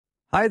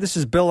Hi, this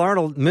is Bill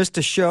Arnold. Missed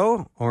a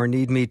show or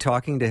need me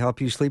talking to help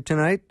you sleep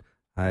tonight?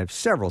 I have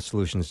several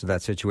solutions to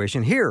that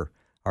situation. Here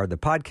are the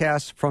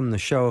podcasts from the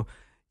show.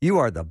 You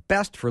are the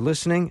best for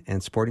listening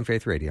and supporting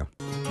Faith Radio.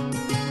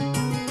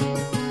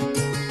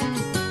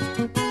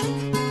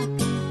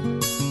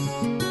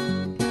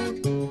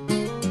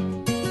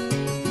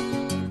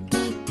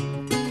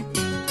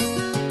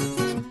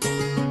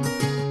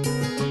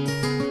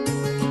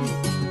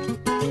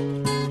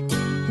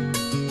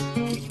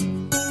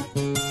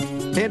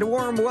 And a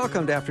warm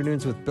welcome to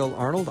Afternoons with Bill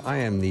Arnold. I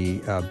am the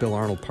Bill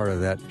Arnold part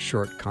of that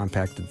short,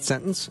 compacted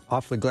sentence.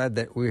 Awfully glad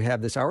that we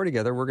have this hour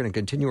together. We're going to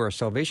continue our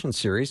Salvation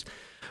series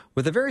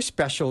with a very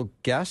special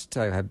guest.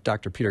 I have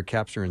Dr. Peter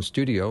Kapsner in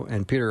studio.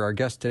 And Peter, our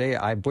guest today,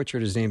 I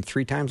butchered his name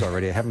 3 times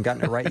already. I haven't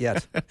gotten it right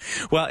yet.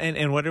 Well,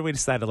 and what did we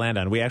decide to land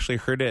on? We actually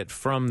heard it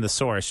from the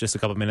source just a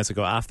couple minutes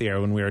ago off the air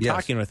when we were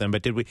talking with him.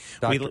 But did we...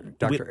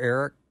 Dr.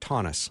 Erik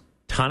Thoennes.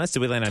 Thoennes? Did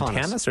we land on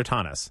Thoennes or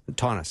Thoennes?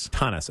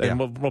 Thoennes. And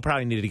we'll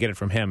probably need to get it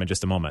from him in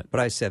just a moment. But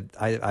I've said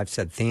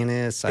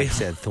Thoennes, I've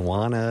said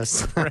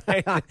Thoennes.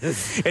 Right.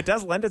 It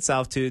does lend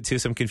itself to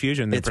some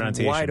confusion in the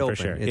pronunciation, wide open.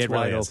 For sure. It's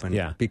wide open.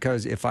 Yeah.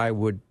 Because if I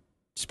would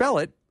spell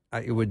it,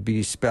 it would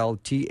be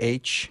spelled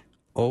Thoennes.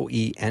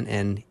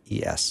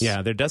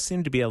 Yeah, there does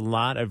seem to be a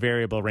lot of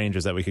variable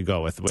ranges that we could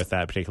go with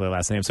that particular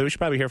last name. So we should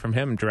probably hear from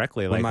him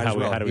directly. Like,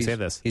 how do we say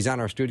this? He's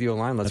on our studio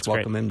line. Let's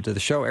welcome him to the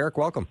show. Erik,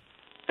 welcome.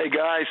 Hey,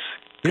 guys.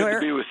 Good to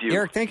be with you.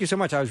 Erik, thank you so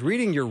much. I was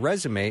reading your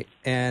resume,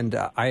 and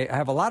I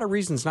have a lot of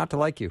reasons not to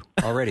like you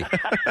already.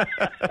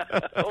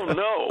 Oh,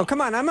 no. Oh,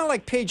 come on. I'm at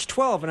like page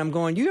 12, and I'm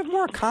going, you have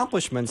more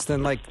accomplishments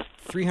than like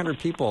 300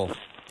 people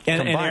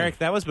And Erik,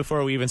 that was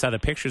before we even saw the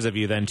pictures of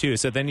you then, too.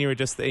 So then you were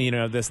just,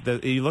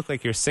 you look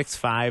like you're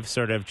 6'5",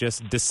 sort of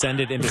just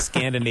descended into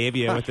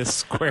Scandinavia with this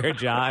square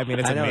jaw. I mean,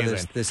 it's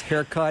amazing. This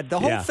haircut, the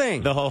whole thing.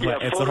 It's the whole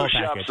package.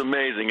 Photoshop's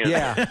amazing,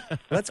 isn't it?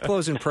 Let's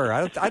close in prayer.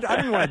 I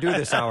didn't want to do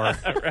this hour.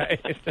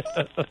 Right.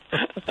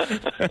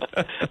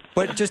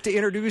 But just to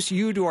introduce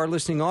you to our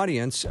listening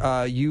audience,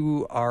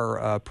 you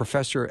are a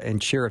professor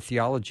and chair of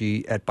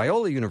theology at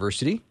Biola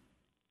University.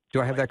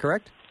 Do I have that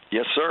correct?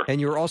 Yes, sir. And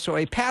you're also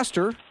a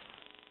pastor.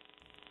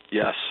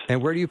 Yes.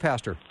 And where do you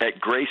pastor? At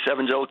Grace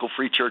Evangelical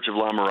Free Church of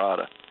La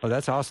Mirada. Oh,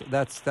 that's awesome.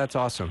 That's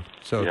awesome.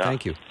 So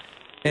thank you.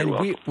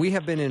 And we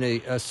have been in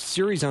a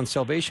series on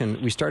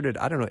salvation. We started,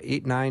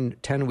 8, 9,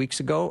 10 weeks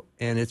ago,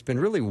 and it's been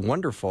really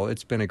wonderful.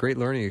 It's been a great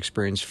learning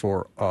experience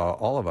for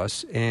all of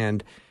us.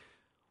 And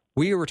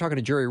we were talking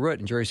to Jerry Root,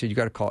 and Jerry said, you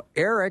got to call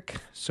Erik.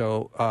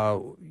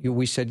 So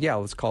we said, yeah,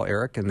 let's call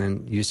Erik. And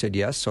then you said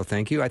yes, so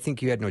thank you. I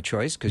think you had no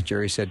choice because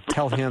Jerry said,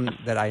 tell him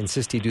that I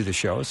insist he do the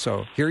show.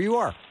 So here you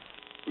are.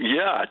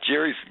 Yeah,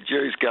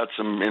 Jerry's got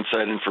some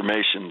inside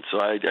information, so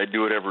I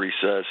do whatever he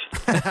says.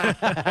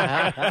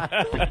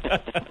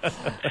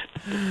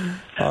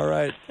 All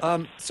right.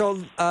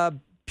 So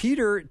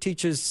Peter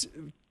teaches.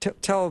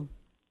 Tell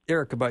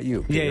Erik about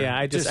you, Peter.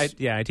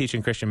 I teach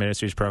in Christian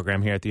Ministries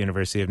program here at the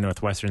University of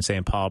Northwestern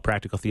St. Paul.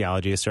 Practical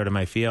theology is sort of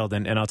my field,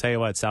 and I'll tell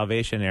you what,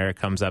 salvation, Erik,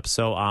 comes up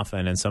so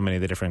often in so many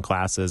of the different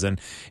classes, and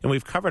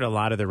we've covered a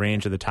lot of the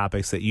range of the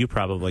topics that you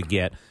probably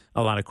get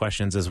a lot of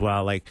questions as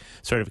well, like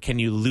sort of, can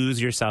you lose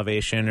your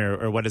salvation,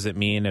 or what does it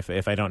mean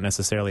if I don't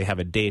necessarily have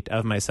a date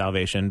of my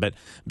salvation? But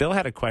Bill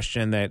had a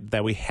question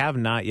that we have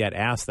not yet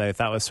asked that I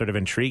thought was sort of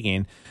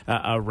intriguing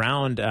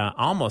around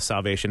almost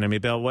salvation. I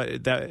mean, Bill,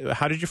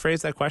 how did you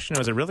phrase that question? It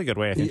was a really good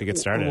way, I think, to get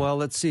started. Well,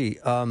 let's see.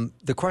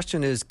 The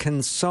question is,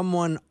 can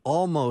someone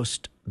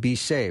almost be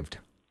saved?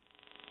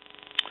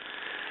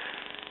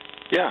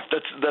 Yeah,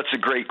 that's a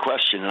great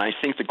question, and I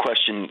think the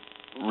question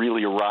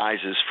really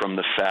arises from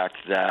the fact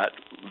that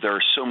there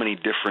are so many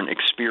different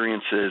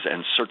experiences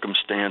and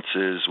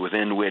circumstances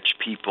within which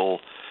people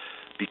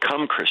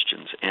become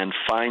Christians and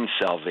find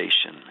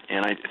salvation.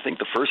 And I think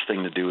the first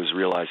thing to do is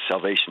realize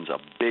salvation's a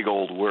big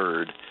old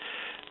word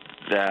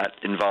that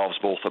involves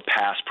both a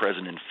past,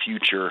 present, and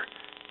future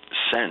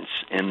sense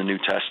in the New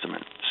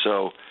Testament.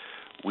 So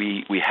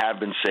we have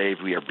been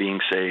saved, we are being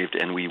saved,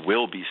 and we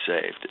will be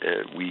saved.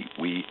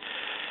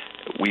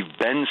 We've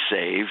been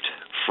saved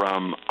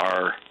from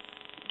our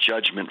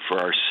judgment for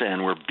our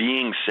sin. We're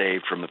being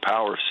saved from the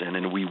power of sin,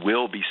 and we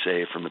will be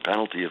saved from the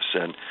penalty of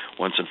sin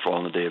once and for all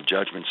in the day of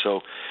judgment.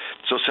 So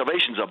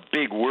salvation's a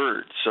big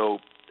word. So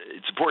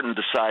it's important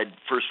to decide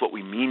first what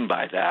we mean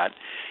by that.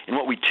 And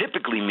what we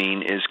typically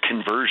mean is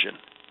conversion,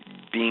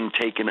 being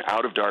taken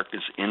out of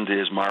darkness into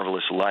his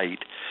marvelous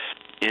light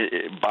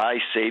by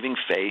saving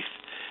faith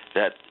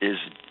that is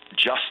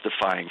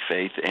justifying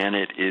faith, and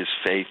it is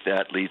faith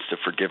that leads to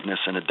forgiveness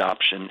and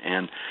adoption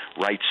and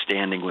right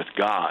standing with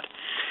God.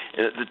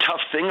 The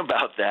tough thing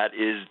about that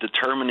is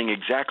determining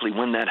exactly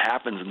when that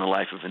happens in the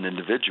life of an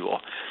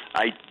individual.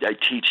 I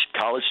teach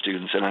college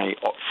students, and I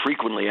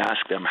frequently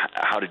ask them,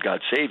 how did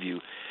God save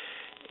you?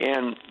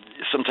 And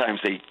sometimes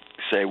they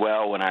say,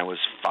 well, when I was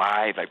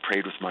 5, I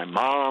prayed with my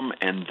mom,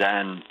 and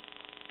then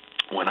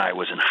when I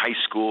was in high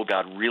school,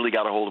 God really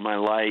got a hold of my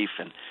life,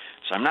 and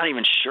so I'm not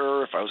even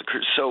sure if I was a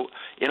Christian. So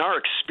in our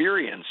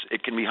experience,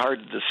 it can be hard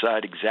to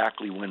decide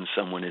exactly when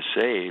someone is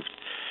saved.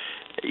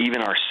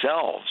 even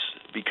ourselves,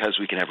 because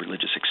we can have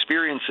religious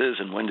experiences,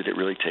 and when did it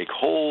really take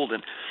hold?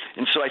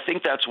 And so I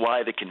think that's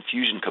why the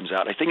confusion comes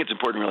out. I think it's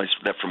important to realize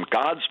that from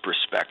God's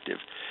perspective,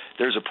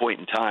 there's a point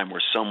in time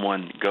where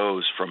someone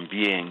goes from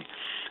being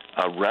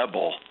a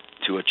rebel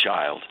to a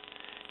child,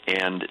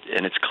 and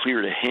it's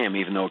clear to him,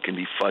 even though it can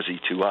be fuzzy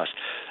to us.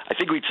 I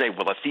think we'd say,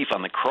 well, a thief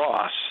on the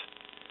cross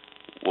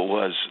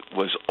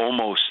was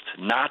almost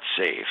not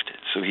saved,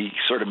 so he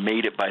sort of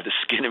made it by the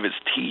skin of his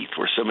teeth,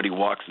 where somebody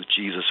walked with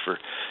Jesus for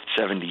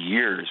 70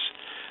 years,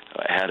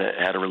 had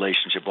a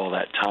relationship all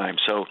that time.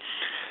 So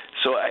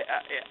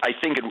I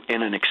think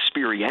in an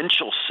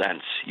experiential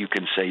sense, you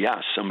can say,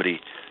 yes,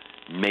 somebody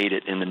made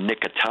it in the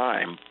nick of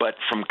time. But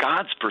from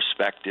God's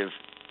perspective,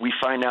 we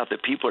find out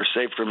that people are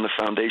saved from the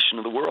foundation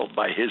of the world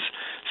by his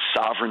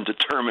sovereign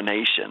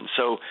determination.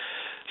 So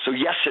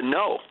yes and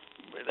no,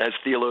 as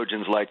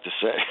theologians like to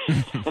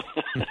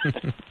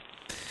say.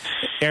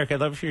 Erik, I'd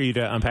love for you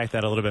to unpack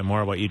that a little bit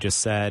more, what you just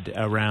said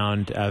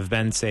around I've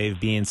been saved,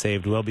 being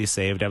saved, will be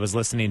saved. I was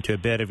listening to a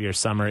bit of your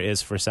Summer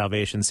is for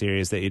Salvation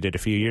series that you did a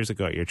few years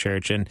ago at your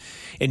church, and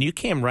you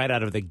came right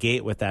out of the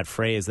gate with that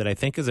phrase that I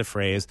think is a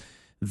phrase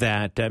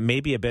that may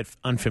be a bit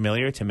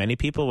unfamiliar to many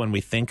people. When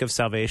we think of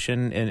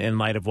salvation in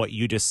light of what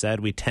you just said,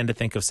 we tend to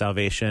think of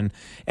salvation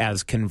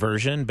as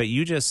conversion, but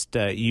you just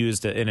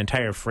used an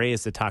entire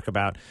phrase to talk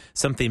about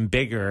something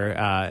bigger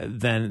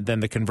than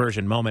the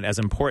conversion moment, as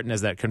important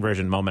as that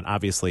conversion moment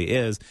obviously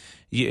is.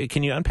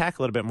 Can you unpack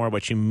a little bit more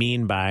what you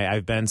mean by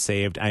I've been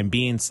saved, I'm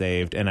being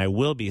saved, and I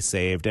will be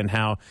saved, and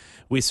how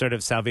we sort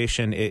of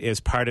salvation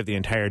is part of the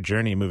entire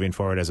journey moving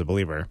forward as a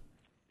believer?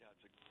 Yeah,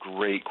 it's a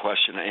great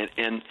question.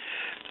 And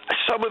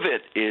some of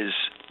it is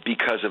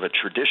because of a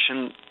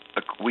tradition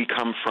we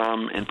come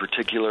from in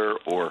particular,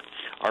 or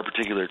our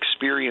particular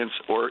experience,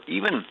 or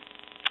even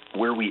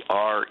where we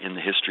are in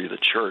the history of the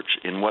church,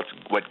 in what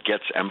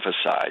gets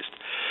emphasized.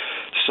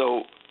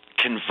 So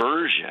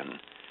conversion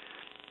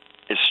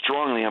is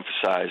strongly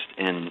emphasized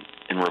in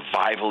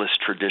revivalist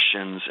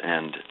traditions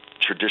and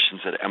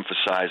traditions that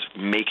emphasize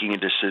making a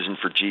decision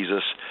for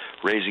Jesus,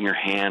 raising your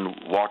hand,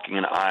 walking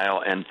an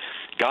aisle, and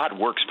God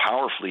works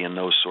powerfully in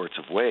those sorts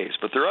of ways.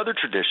 But there are other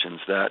traditions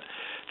that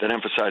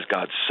emphasize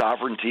God's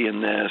sovereignty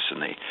in this,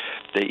 and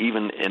they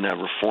even in a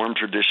Reformed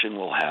tradition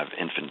will have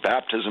infant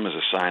baptism as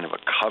a sign of a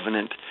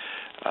covenant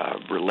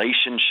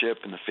relationship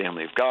in the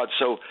family of God.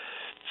 So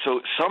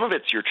some of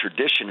it's your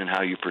tradition and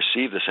how you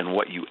perceive this and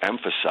what you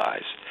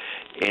emphasize.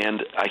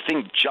 And I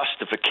think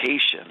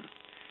justification,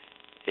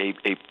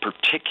 a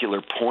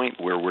particular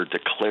point where we're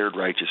declared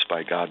righteous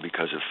by God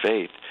because of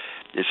faith,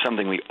 is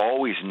something we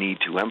always need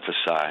to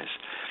emphasize,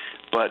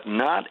 but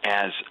not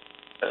as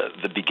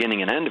the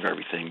beginning and end of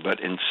everything, but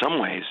in some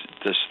ways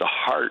this the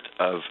heart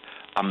of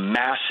a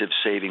massive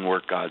saving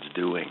work God's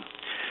doing.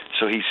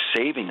 So he's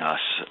saving us,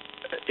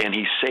 and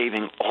he's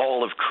saving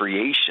all of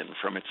creation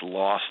from its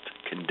lost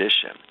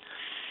condition.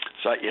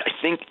 So I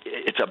think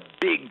it's a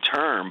big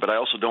term, but I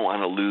also don't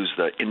want to lose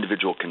the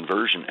individual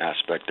conversion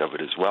aspect of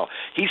it as well.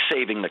 He's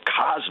saving the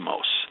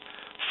cosmos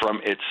from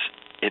its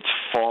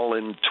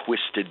fallen,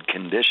 twisted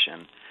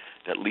condition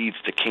that leads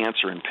to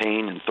cancer and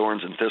pain and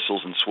thorns and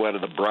thistles and sweat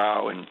of the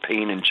brow and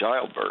pain in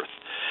childbirth.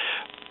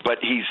 But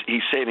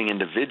he's saving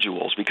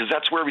individuals, because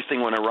that's where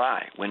everything went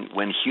awry.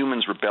 When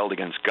humans rebelled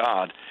against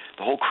God,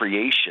 the whole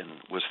creation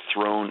was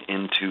thrown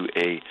into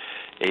a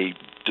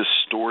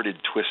distorted,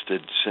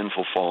 twisted,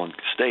 sinful, fallen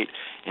state.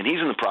 And he's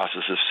in the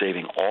process of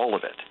saving all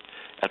of it.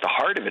 At the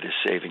heart of it is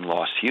saving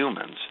lost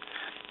humans,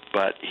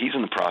 but he's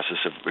in the process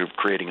of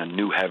creating a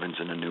new heavens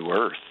and a new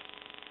earth.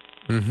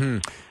 Mm-hmm.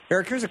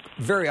 Erik, here's a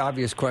very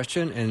obvious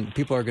question, and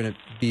people are going to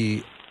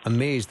be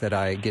amazed that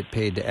I get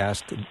paid to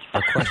ask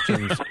a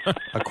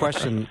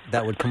question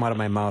that would come out of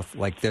my mouth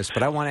like this,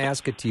 but I want to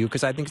ask it to you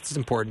because I think it's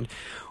important.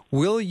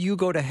 Will you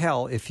go to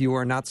hell if you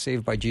are not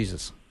saved by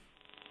Jesus?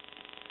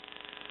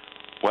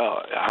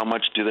 Well, how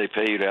much do they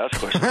pay you to ask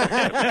questions like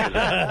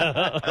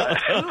that?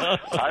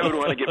 I would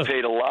want to get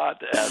paid a lot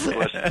to ask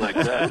questions like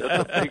that.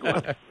 That's a big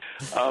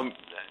one.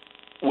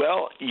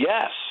 Well,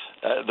 yes.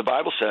 The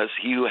Bible says,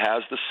 he who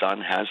has the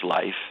Son has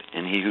life,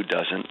 and he who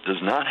doesn't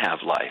does not have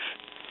life.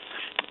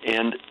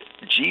 And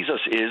Jesus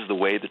is the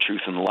way, the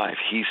truth, and the life.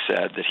 He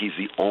said that he's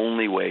the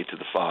only way to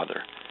the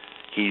Father.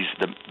 He's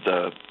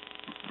the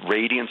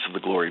radiance of the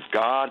glory of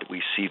God.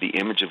 We see the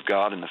image of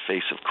God in the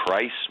face of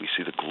Christ. We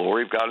see the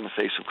glory of God in the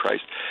face of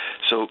Christ.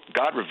 So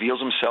God reveals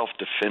himself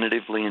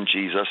definitively in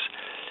Jesus.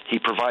 He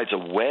provides a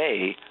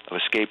way of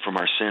escape from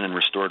our sin and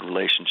restored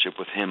relationship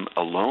with him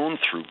alone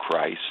through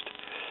Christ.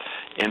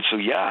 And so,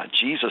 yeah,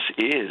 Jesus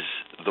is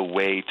the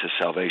way to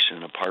salvation,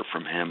 and apart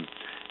from him,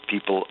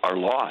 people are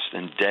lost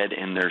and dead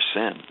in their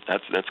sin.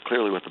 That's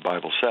clearly what the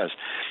Bible says.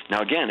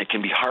 Now, again, it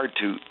can be hard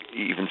to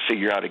even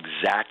figure out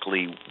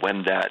exactly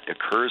when that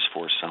occurs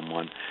for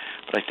someone,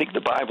 but I think the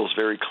Bible is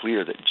very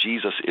clear that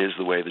Jesus is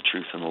the way, the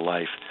truth, and the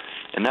life.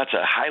 And that's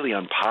a highly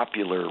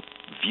unpopular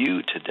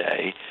view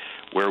today,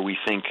 where we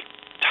think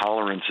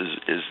tolerance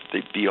is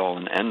the be-all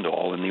and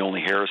end-all, and the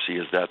only heresy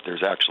is that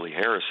there's actually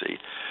heresy.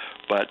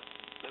 But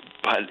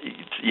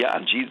yeah,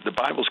 the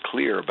Bible's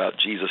clear about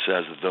Jesus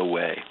as the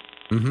way.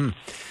 Mm-hmm.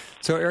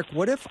 So, Erik,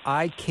 what if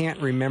I can't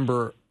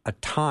remember a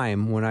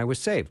time when I was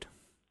saved?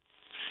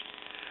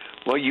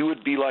 Well, you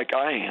would be like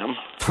I am.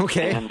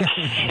 Okay. And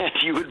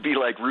you would be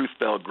like Ruth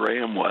Bell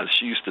Graham was.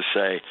 She used to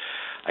say,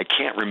 I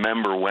can't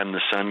remember when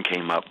the sun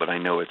came up, but I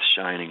know it's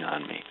shining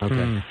on me.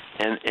 Okay.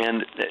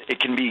 And it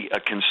can be a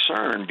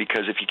concern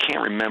because if you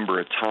can't remember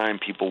a time,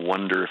 people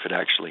wonder if it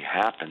actually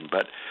happened.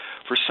 But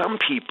for some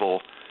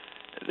people,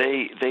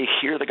 they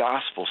hear the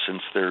gospel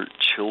since they're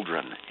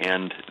children,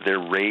 and they're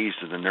raised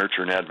in the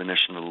nurture and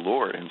admonition of the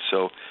Lord. And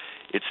so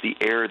it's the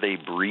air they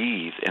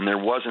breathe. And there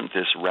wasn't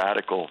this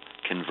radical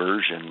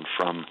conversion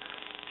from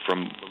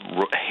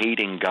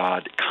hating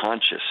God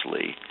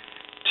consciously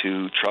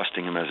to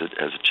trusting Him as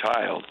a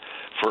child.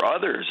 For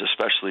others,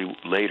 especially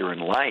later in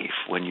life,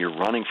 when you're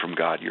running from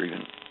God, you're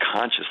even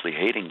consciously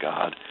hating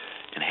God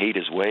and hate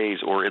His ways,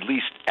 or at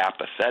least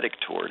apathetic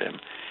toward Him.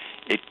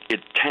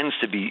 It tends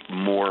to be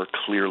more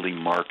clearly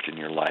marked in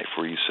your life,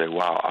 where you say,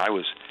 "Wow, I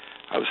was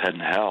heading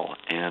to hell,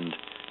 and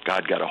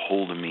God got a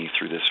hold of me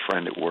through this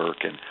friend at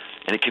work," and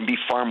it can be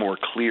far more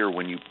clear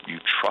when you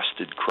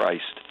trusted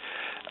Christ.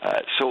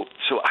 So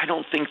I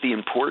don't think the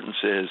importance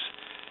is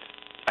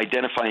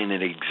identifying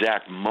an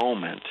exact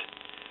moment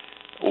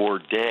or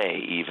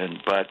day even,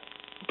 but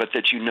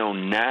that you know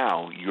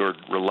now you're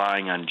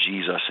relying on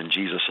Jesus and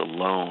Jesus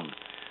alone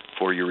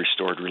for your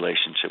restored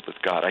relationship with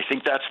God. I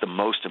think that's the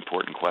most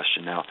important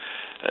question now.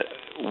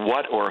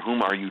 What or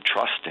whom are you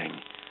trusting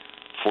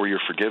for your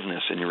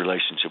forgiveness and your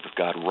relationship with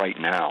God right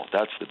now?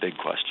 That's the big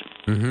question.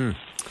 Mm-hmm.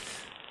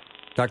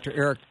 Dr.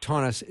 Erik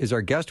Thoennes is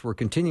our guest. We're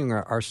continuing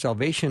our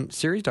salvation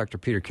series. Dr.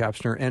 Peter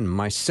Kapsner and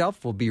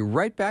myself will be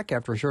right back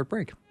after a short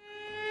break.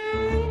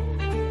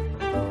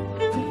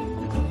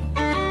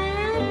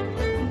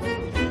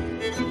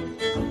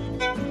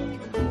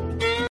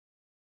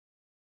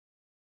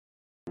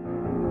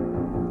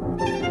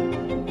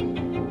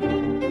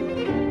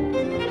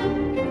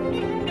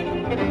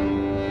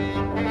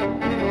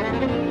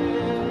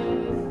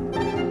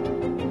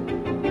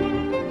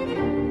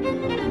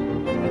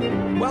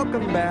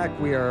 Welcome back.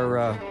 We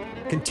are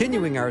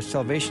continuing our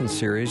salvation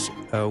series,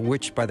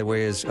 which, by the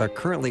way, is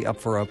currently up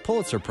for a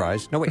Pulitzer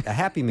Prize. No, wait, a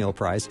Happy Meal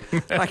Prize.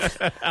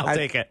 I'll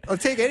take it. I'll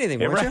take anything,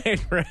 won't you?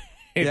 Right.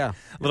 Yeah.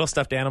 A little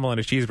stuffed animal and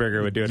a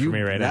cheeseburger would do it for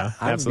me right now.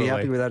 I'd be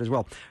happy with that as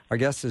well. Our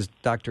guest is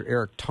Dr.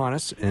 Erik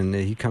Thoennes, and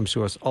he comes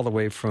to us all the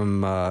way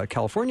from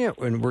California,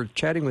 and we're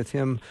chatting with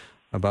him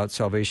about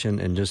salvation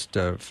and just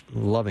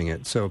loving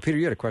it. So, Peter,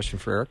 you had a question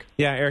for Erik?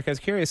 Yeah, Erik, I was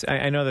curious.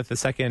 I know that the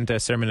second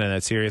sermon in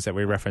that series that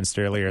we referenced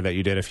earlier that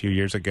you did a few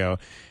years ago,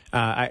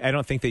 I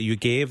don't think that you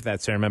gave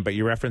that sermon, but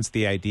you referenced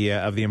the idea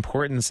of the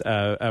importance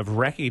of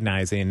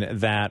recognizing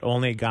that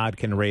only God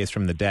can raise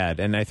from the dead.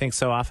 And I think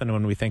so often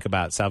when we think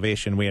about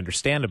salvation, we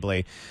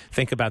understandably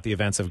think about the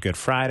events of Good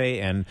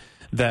Friday and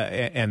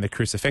the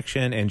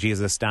crucifixion and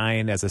Jesus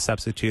dying as a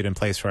substitute in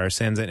place for our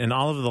sins and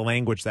all of the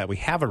language that we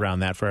have around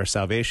that for our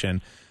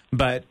salvation.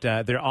 But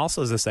there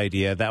also is this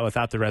idea that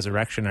without the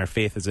resurrection, our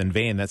faith is in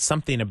vain, that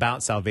something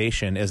about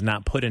salvation is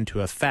not put into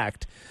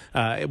effect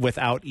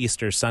without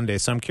Easter Sunday.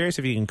 So I'm curious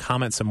if you can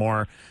comment some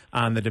more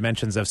on the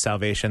dimensions of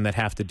salvation that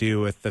have to do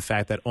with the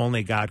fact that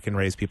only God can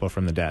raise people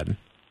from the dead.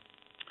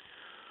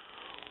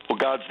 Well,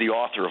 God's the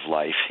author of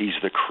life. He's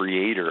the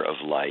creator of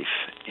life,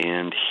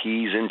 and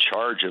He's in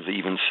charge of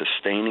even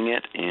sustaining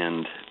it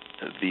and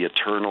the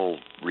eternal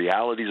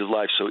realities of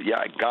life. So,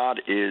 yeah,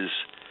 God is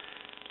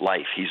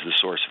life. He's the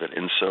source of it,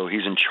 and so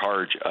He's in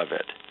charge of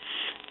it.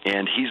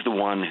 And He's the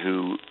one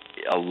who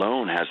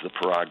alone has the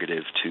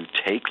prerogative to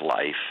take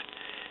life,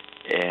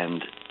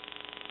 and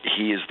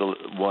He is the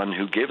one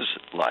who gives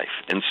life.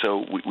 And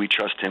so we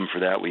trust Him for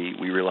that. We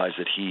realize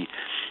that He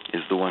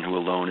is the one who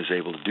alone is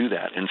able to do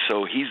that. And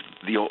so He's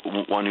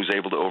the one who's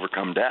able to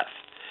overcome death.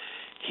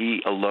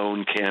 He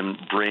alone can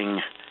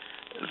bring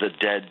the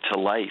dead to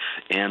life.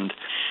 And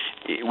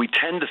we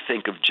tend to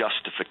think of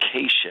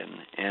justification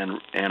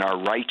and our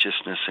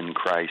righteousness in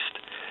Christ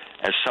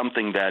as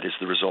something that is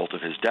the result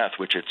of His death,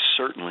 which it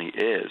certainly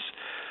is.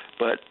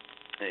 But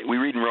we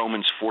read in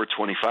Romans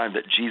 4:25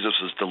 that Jesus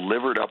was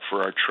delivered up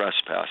for our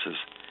trespasses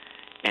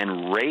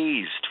and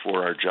raised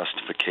for our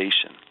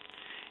justification.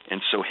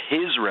 And so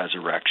His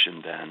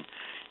resurrection then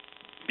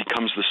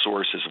becomes the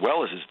source, as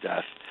well as His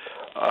death,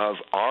 of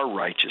our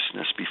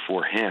righteousness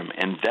before Him.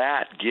 And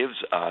that gives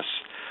us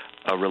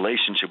a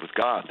relationship with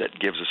God that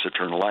gives us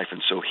eternal life.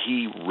 And so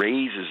He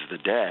raises the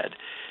dead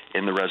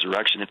in the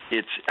resurrection.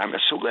 I'm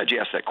so glad you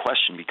asked that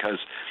question, because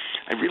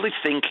I really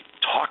think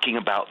talking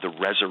about the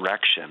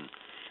resurrection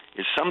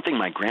is something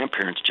my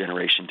grandparents'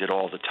 generation did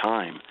all the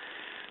time.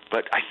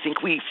 But I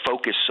think we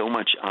focus so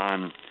much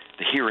on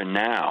the here and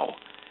now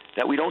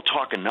that we don't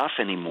talk enough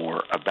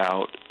anymore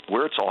about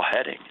where it's all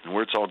heading and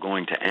where it's all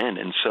going to end.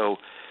 And so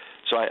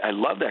I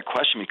love that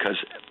question, because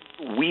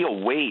we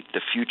await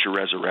the future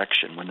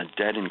resurrection when the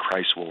dead in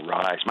Christ will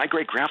rise. My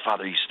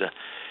great-grandfather used to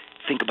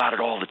think about it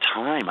all the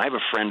time. I have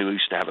a friend who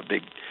used to have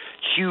a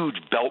huge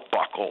belt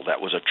buckle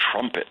that was a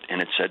trumpet,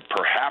 and it said,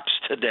 "Perhaps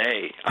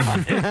today."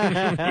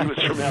 He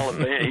was from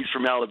Alabama. He's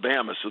from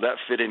Alabama, so that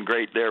fit in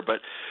great there.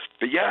 But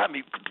yeah, I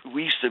mean,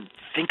 we used to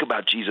think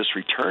about Jesus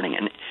returning,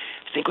 and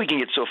I think we can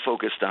get so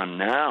focused on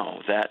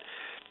now that,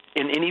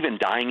 and even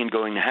dying and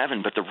going to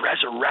heaven, but the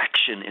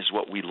resurrection is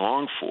what we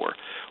long for,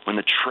 when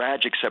the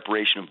tragic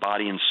separation of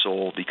body and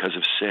soul because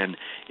of sin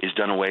is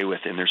done away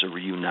with, and there's a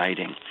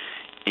reuniting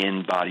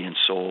in body and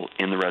soul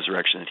in the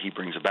resurrection that he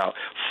brings about,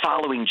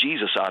 following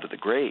Jesus out of the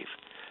grave.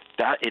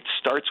 That it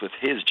starts with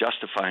his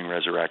justifying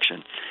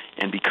resurrection,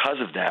 and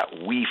because of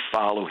that, we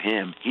follow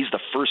him. He's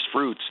the first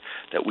fruits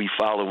that we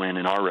follow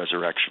in our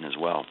resurrection as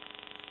well.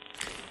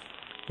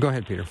 Go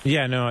ahead, Peter.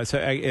 Yeah, no. So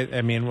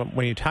I mean,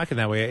 when you talk in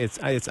that way,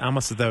 it's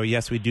almost as though,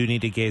 yes, we do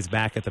need to gaze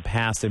back at the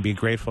past and be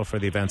grateful for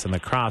the events on the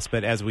cross.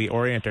 But as we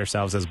orient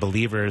ourselves as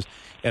believers,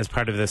 as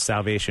part of this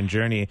salvation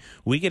journey,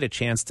 we get a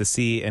chance to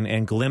see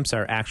and glimpse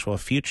our actual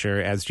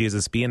future as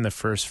Jesus being the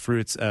first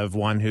fruits of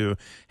one who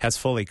has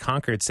fully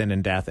conquered sin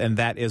and death, and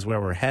that is where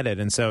we're headed.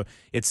 And so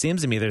it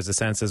seems to me there's a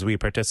sense, as we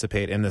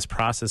participate in this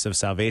process of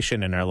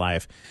salvation in our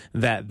life,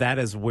 that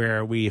is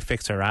where we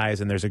fix our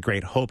eyes, and there's a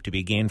great hope to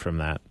be gained from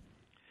that.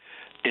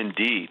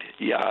 Indeed.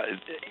 Yeah.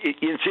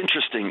 It's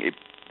interesting.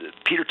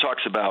 Peter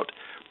talks about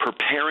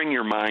preparing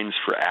your minds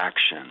for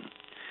action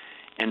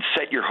and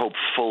set your hope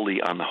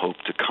fully on the hope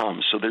to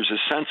come. So there's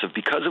a sense of,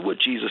 because of what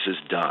Jesus has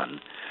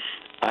done,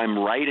 I'm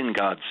right in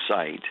God's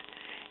sight,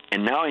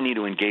 and now I need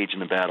to engage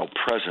in the battle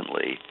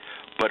presently,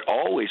 but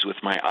always with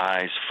my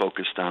eyes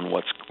focused on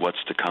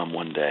what's to come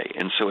one day.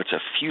 And so it's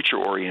a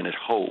future-oriented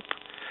hope,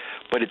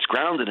 but it's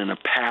grounded in a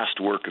past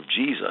work of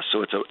Jesus.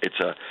 So it's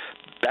a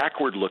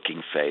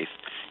backward-looking faith.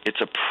 It's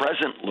a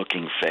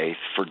present-looking faith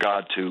for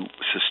God to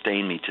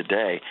sustain me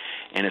today,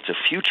 and it's a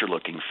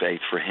future-looking faith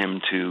for him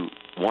to,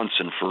 once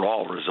and for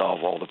all,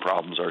 resolve all the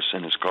problems our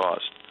sin has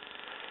caused.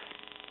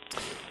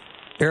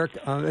 Erik,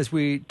 as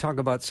we talk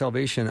about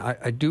salvation,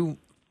 I do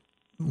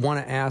want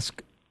to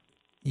ask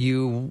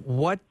you,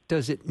 what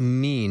does it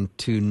mean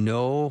to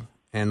know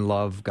and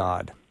love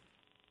God?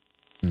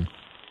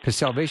 Because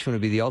salvation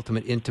would be the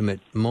ultimate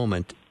intimate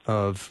moment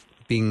of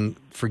being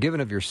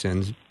forgiven of your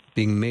sins,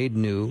 being made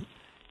new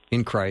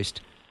in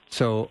Christ.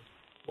 So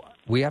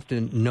we have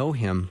to know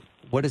him.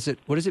 What does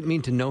it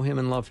mean to know him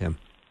and love him?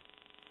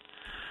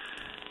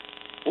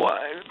 Well,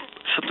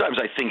 sometimes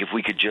I think if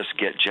we could just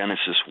get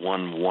Genesis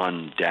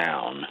 1:1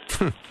 down,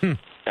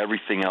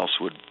 everything else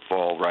would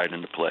fall right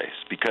into place.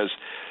 Because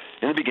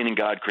in the beginning,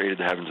 God created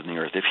the heavens and the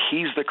earth. If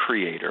he's the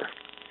creator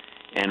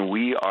and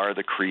we are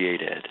the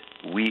created,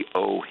 we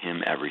owe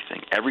him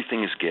everything.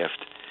 Everything is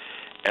gift.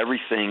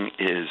 Everything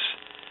is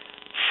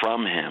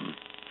from him,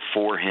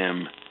 for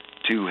him,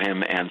 to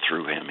him, and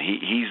through him.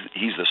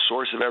 He's the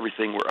source of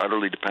everything. We're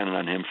utterly dependent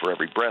on him for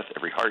every breath,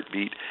 every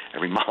heartbeat,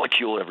 every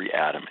molecule, every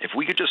atom. If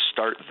we could just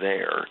start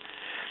there,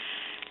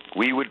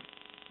 we would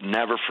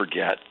never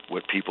forget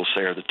what people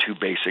say are the two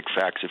basic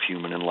facts of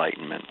human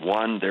enlightenment.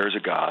 One, there's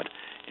a God,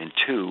 and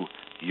two,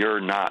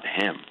 you're not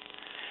him.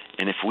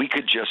 And if we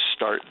could just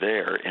start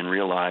there and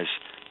realize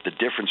the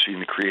difference between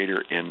the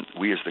creator and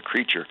we as the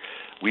creature,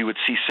 we would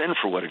see sin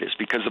for what it is.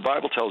 Because the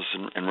Bible tells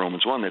us in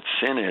Romans 1 that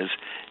sin is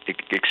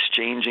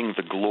exchanging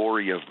the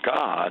glory of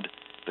God,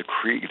 the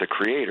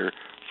creator,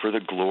 for the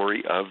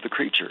glory of the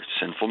creature,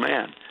 sinful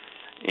man.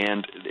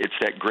 And it's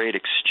that great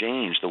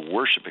exchange, the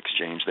worship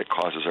exchange, that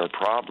causes our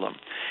problem.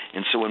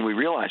 And so when we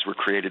realize we're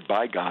created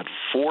by God,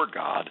 for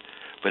God,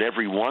 but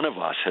every one of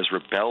us has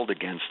rebelled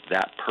against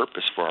that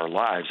purpose for our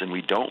lives, and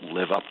we don't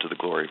live up to the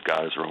glory of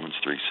God, as Romans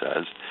 3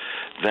 says,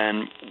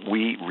 then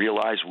we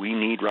realize we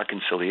need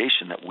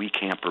reconciliation that we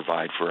can't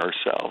provide for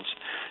ourselves.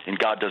 And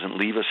God doesn't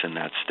leave us in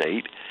that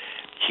state.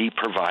 He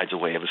provides a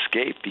way of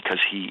escape because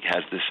he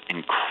has this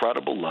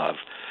incredible love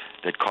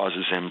that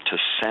causes him to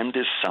send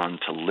his son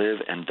to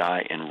live and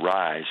die and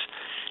rise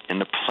in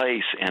the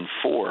place and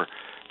for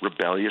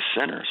rebellious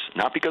sinners,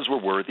 not because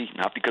we're worthy,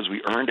 not because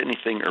we earned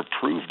anything or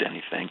proved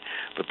anything,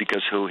 but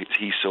because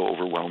he's so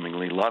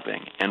overwhelmingly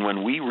loving. And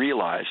when we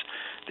realize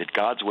that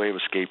God's way of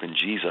escape in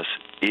Jesus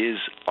is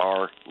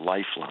our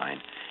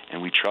lifeline,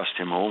 and we trust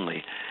him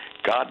only,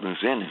 God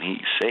moves in and he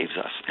saves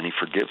us, and he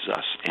forgives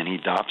us, and he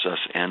adopts us,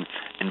 and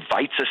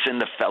invites us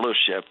into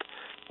fellowship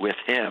with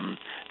him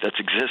that's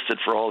existed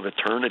for all of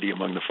eternity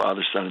among the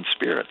Father, Son, and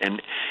Spirit.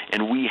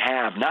 And we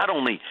have not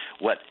only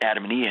what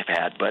Adam and Eve have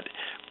had,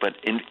 but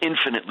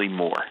infinitely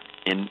more.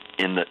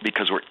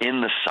 Because we're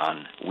in the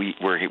Son, we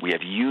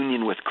have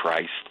union with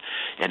Christ,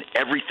 and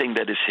everything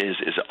that is his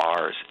is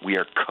ours. We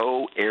are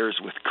co-heirs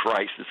with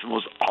Christ. It's the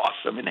most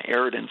awesome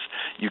inheritance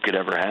you could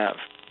ever have.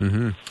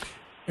 Mm-hmm.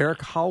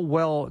 Erik, how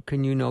well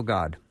can you know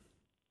God?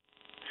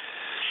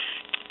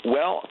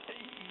 Well,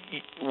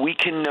 we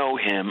can know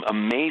him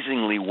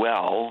amazingly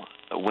well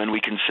when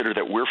we consider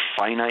that we're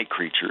finite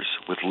creatures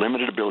with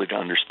limited ability to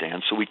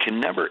understand, so we can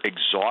never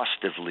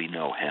exhaustively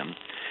know him.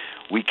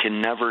 We can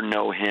never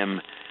know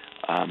him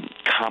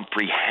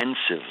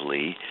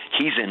comprehensively.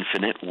 He's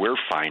infinite, we're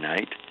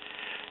finite,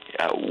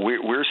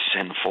 We're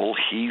sinful.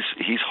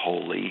 He's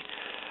holy.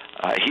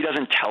 He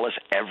doesn't tell us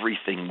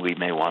everything we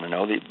may want to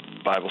know. The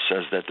Bible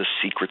says that the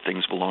secret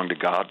things belong to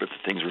God, but the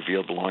things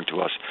revealed belong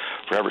to us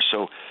forever.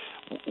 So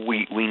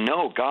we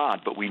know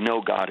God, but we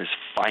know God as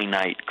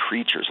finite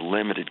creatures,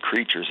 limited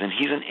creatures, and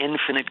He's an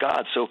infinite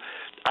God. So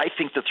I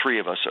think the three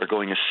of us are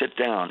going to sit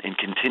down and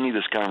continue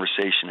this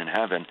conversation in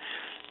heaven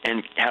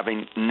and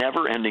having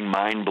never-ending,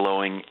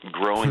 mind-blowing,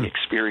 growing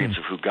experience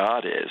of who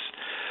God is.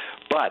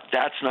 But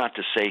that's not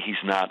to say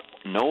He's not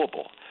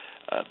knowable.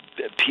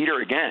 Peter,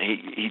 again,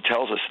 he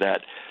tells us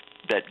that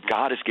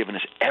God has given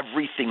us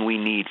everything we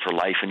need for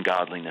life and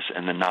godliness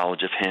and the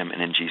knowledge of Him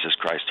and in Jesus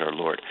Christ our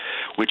Lord,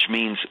 which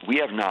means we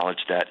have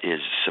knowledge that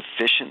is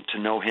sufficient to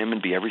know Him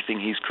and be everything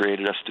He's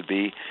created us to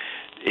be.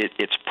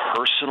 It's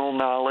personal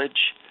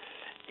knowledge,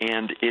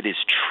 and it is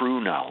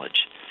true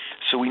knowledge.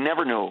 So we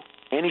never know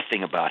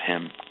anything about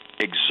Him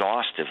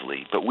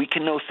exhaustively, but we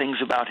can know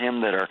things about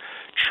Him that are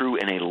true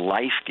in a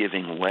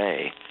life-giving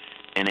way,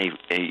 in a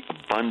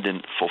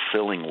abundant,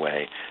 fulfilling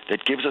way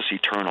that gives us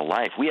eternal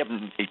life. We have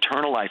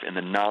eternal life in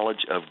the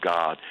knowledge of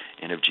God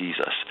and of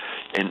Jesus.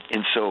 And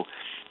so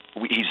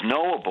He's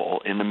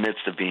knowable in the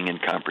midst of being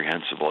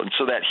incomprehensible. And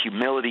so that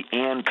humility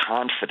and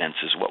confidence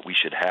is what we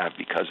should have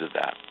because of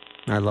that.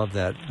 I love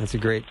that. That's a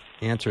great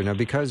answer. Now,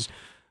 because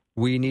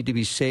we need to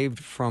be saved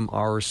from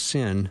our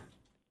sin,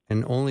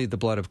 and only the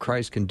blood of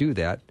Christ can do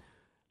that,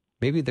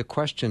 maybe the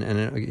question,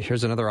 and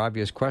here's another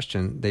obvious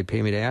question, they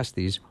pay me to ask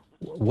these,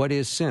 what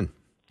is sin?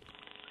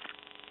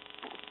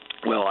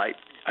 Well, I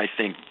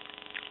think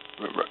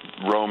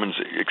Romans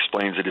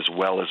explains it as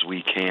well as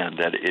we can,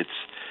 that it's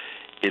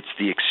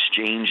the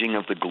exchanging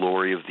of the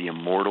glory of the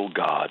immortal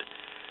God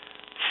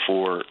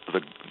for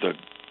the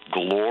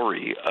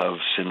glory of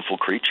sinful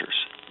creatures.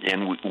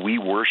 And we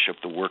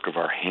worship the work of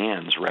our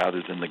hands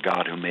rather than the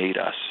God who made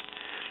us.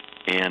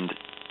 And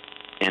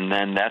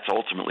then that's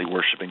ultimately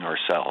worshiping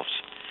ourselves.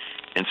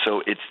 And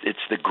so it's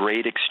the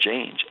great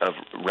exchange of,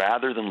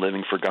 rather than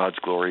living for God's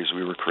glory as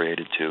we were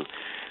created to,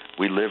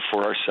 we live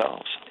for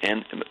ourselves.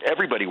 And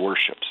everybody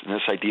worships. And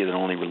this idea that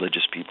only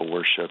religious people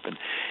worship,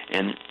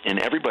 and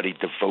everybody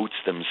devotes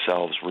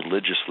themselves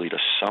religiously to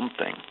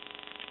something.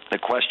 The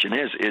question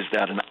is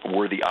that a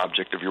worthy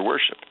object of your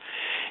worship?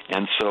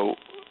 And so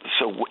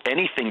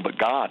anything but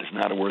God is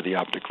not a worthy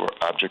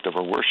object of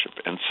our worship.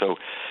 And so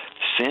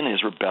sin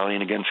is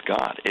rebellion against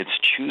God. It's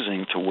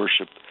choosing to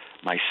worship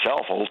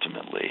myself,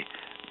 ultimately,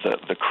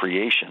 the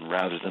creation,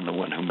 rather than the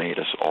one who made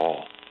us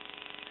all.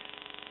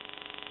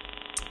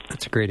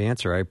 That's a great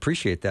answer. I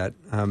appreciate that.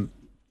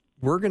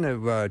 We're going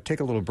to take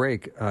a little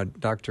break.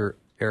 Dr.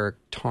 Erik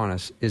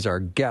Thoennes is our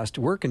guest.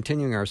 We're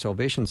continuing our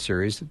Salvation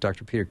series,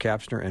 Dr. Peter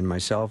Kapsner and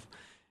myself.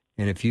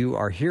 And if you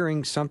are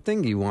hearing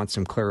something you want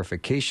some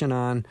clarification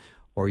on,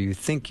 or you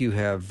think you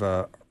have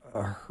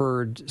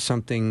heard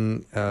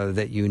something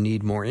that you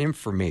need more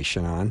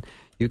information on,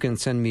 you can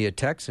send me a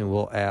text and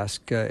we'll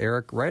ask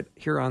Erik right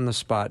here on the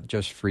spot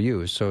just for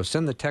you. So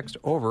send the text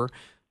over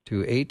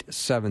to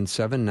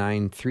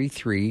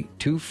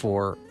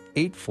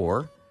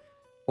 877-933-2484.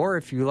 Or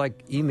if you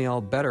like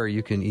email better,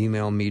 you can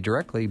email me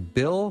directly,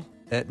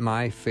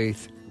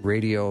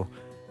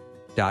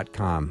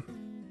 bill@myfaithradio.com.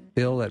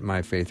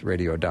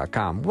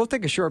 bill@myfaithradio.com. We'll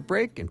take a short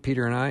break, and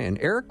Peter and I and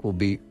Erik will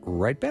be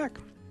right back.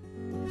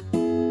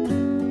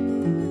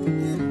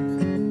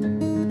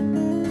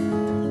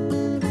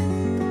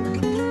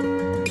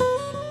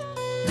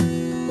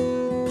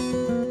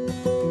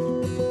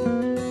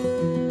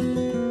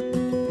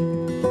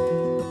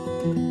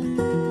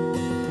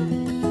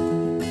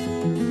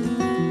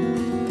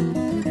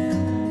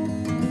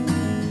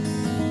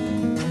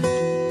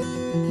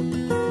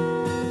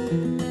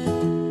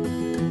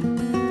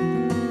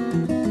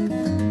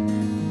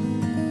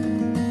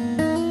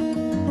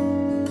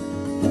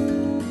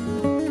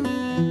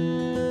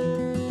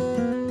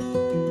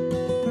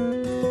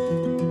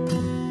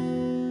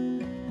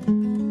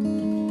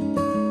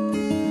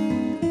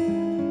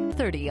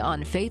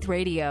 On Faith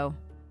Radio.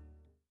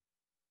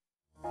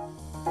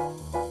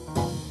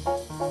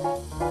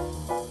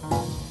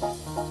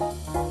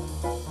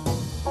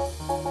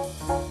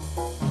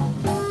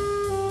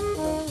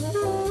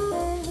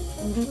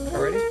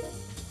 Ready?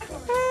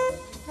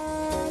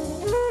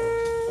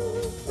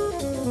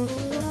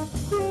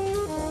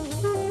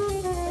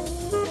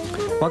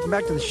 Welcome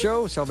back to the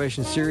show.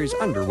 Salvation series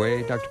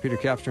underway. Dr. Peter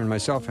Kapsner and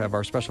myself have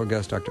our special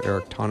guest, Dr.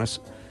 Erik Thoennes,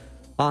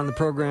 on the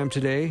program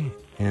today.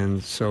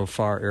 And so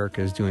far, Erik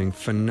is doing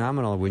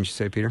phenomenal, wouldn't you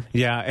say, Peter?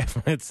 Yeah,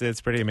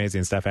 it's pretty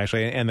amazing stuff,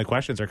 actually. And the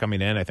questions are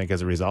coming in, I think,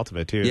 as a result of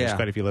it, too. Yeah. There's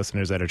quite a few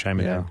listeners that are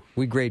chiming in.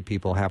 We grade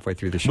people halfway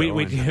through the show.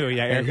 We do,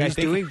 yeah. And he's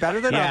doing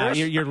better than others.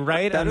 Yeah, you're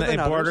right on the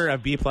border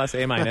of B+,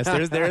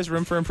 A-. There is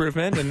room for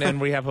improvement,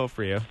 and we have hope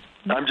for you.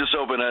 I'm just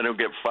hoping I don't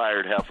get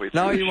fired halfway through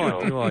the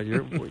show. No,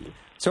 you won't.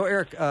 So,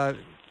 Erik,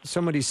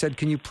 somebody said,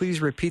 can you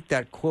please repeat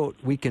that quote,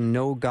 "We can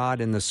know God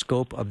in the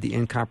scope of the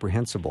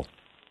incomprehensible"?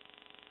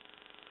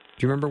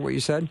 Do you remember what you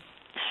said?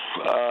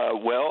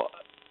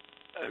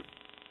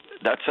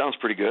 That sounds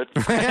pretty good.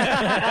 Let's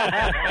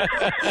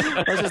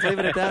just leave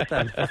it at that,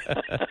 then.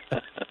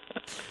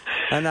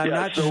 And I'm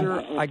not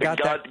sure I got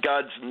that.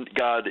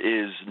 God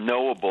is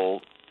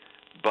knowable,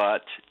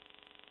 but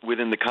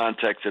within the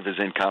context of his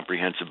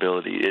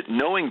incomprehensibility.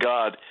 Knowing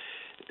God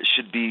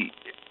should be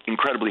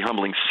incredibly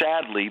humbling.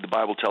 Sadly, the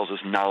Bible tells us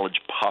knowledge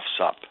puffs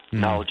up.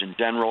 Knowledge in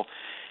general.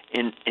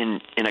 In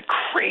a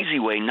crazy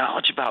way,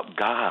 knowledge about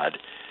God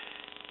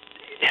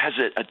has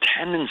a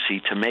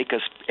tendency to make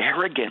us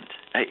arrogant.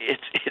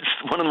 It's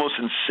one of the most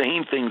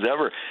insane things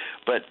ever.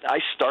 But I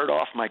start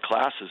off my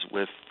classes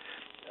with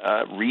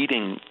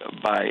reading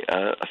by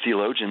a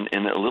theologian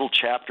in a little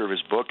chapter of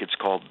his book. It's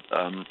called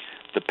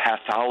The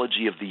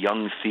Pathology of the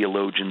Young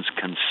Theologian's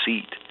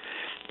Conceit.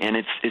 And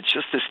it's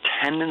just this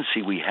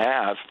tendency we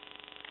have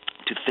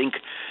to think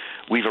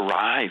we've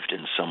arrived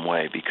in some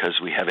way because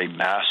we have a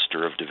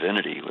master of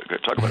divinity. We're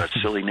going to talk about a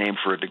silly name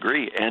for a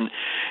degree. And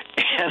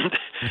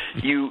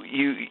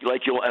you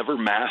like you'll ever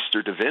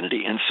master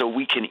divinity. And so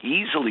we can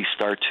easily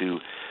start to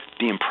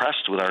be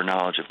impressed with our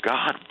knowledge of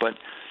God. But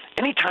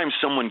anytime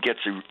someone gets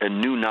a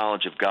new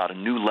knowledge of God, a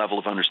new level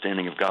of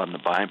understanding of God in the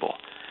Bible,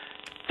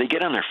 they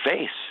get on their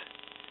face.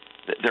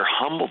 They're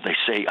humbled. They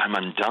say, I'm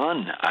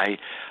undone. I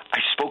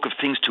spoke of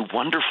things too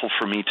wonderful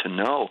for me to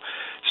know.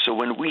 So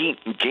when we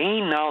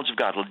gain knowledge of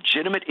God,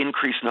 legitimate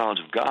increased knowledge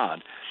of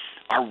God,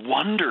 our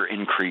wonder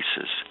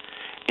increases,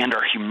 and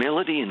our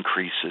humility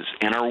increases,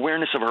 and our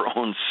awareness of our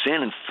own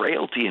sin and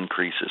frailty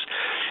increases.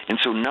 And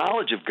so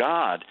knowledge of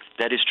God,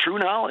 that is true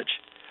knowledge,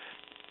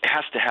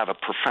 has to have a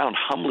profound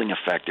humbling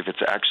effect if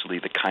it's actually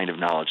the kind of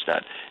knowledge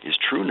that is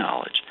true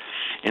knowledge.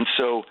 And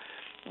so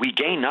we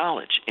gain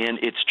knowledge, and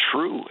it's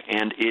true,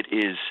 and it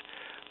is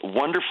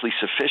wonderfully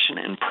sufficient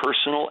and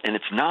personal, and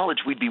it's knowledge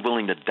we'd be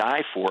willing to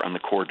die for on the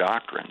core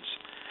doctrines.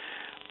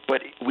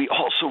 But we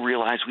also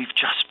realize we've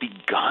just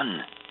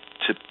begun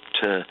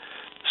to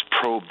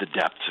probe the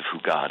depths of who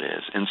God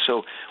is. And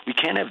so we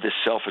can't have this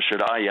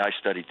self-assured, I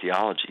studied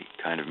theology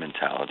kind of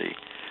mentality.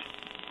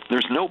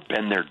 There's no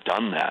been there,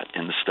 done that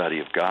in the study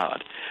of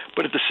God.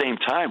 But at the same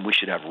time, we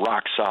should have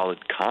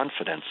rock-solid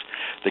confidence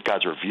that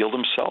God's revealed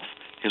himself.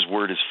 His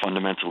word is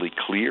fundamentally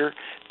clear,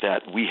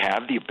 that we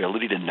have the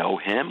ability to know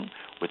him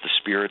with the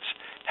Spirit's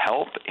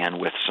help and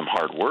with some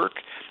hard work,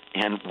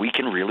 and we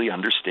can really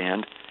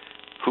understand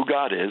who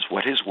God is,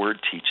 what his word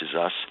teaches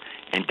us,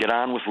 and get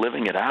on with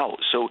living it out.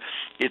 So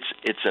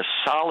it's a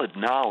solid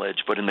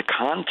knowledge, but in the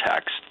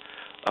context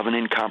of an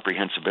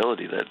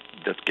incomprehensibility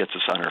that gets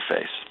us on our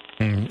face.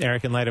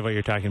 Erik, in light of what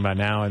you're talking about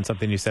now and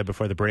something you said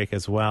before the break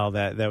as well,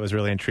 that was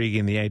really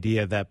intriguing, the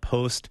idea that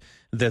post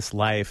this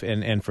life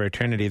and for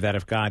eternity, that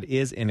if God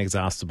is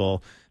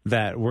inexhaustible,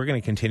 that we're going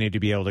to continue to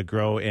be able to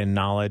grow in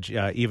knowledge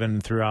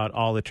even throughout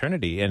all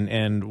eternity.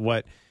 And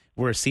what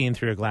we're seeing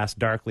through a glass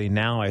darkly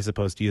now, I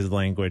suppose, to use the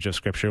language of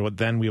Scripture,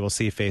 then we will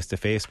see face to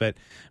face.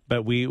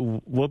 But we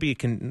will be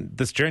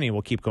this journey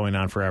will keep going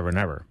on forever and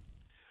ever.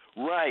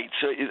 Right.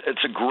 So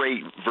it's a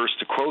great verse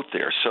to quote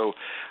there. So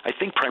I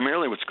think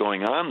primarily what's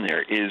going on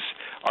there is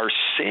our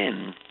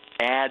sin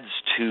adds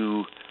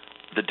to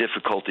the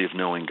difficulty of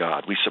knowing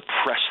God. We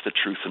suppress the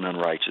truth in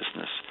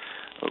unrighteousness,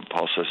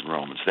 Paul says in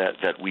Romans,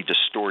 that we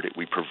distort it,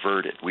 we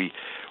pervert it. We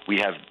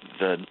have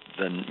the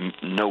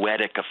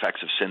noetic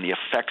effects of sin, the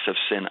effects of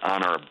sin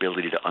on our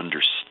ability to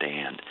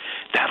understand.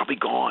 That'll be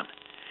gone.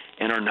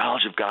 And our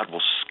knowledge of God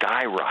will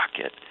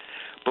skyrocket.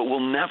 But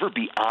we'll never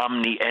be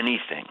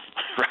omni-anything,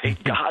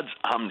 right? God's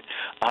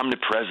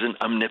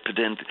omnipresent,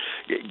 omnipotent.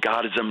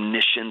 God is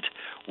omniscient.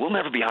 We'll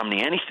never be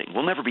omni-anything.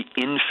 We'll never be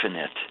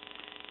infinite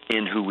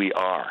in who we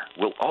are.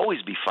 We'll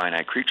always be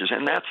finite creatures,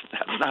 and that's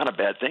not a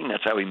bad thing.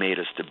 That's how he made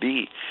us to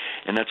be.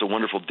 And that's a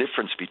wonderful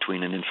difference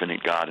between an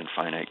infinite God and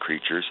finite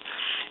creatures.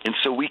 And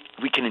so we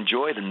can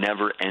enjoy the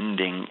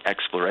never-ending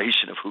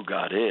exploration of who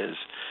God is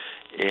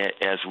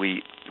as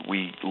we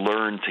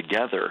learn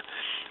together.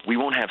 We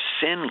won't have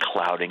sin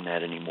clouding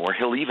that anymore.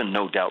 He'll even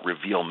no doubt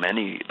reveal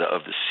many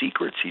of the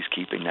secrets he's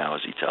keeping now,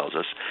 as he tells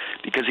us,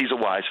 because he's a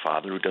wise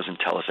father who doesn't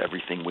tell us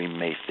everything we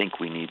may think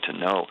we need to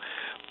know.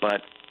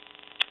 But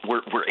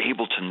we're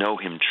able to know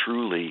him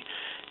truly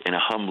in a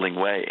humbling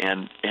way.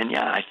 And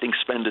yeah, I think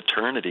spend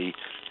eternity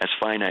as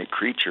finite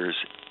creatures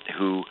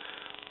who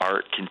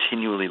are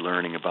continually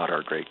learning about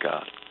our great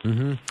God.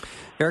 Mm-hmm.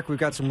 Erik, we've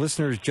got some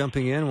listeners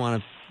jumping in,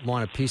 want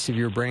a piece of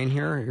your brain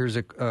here. Here's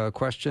a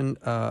question.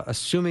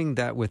 Assuming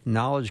that with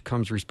knowledge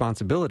comes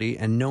responsibility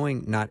and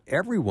knowing not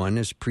everyone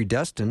is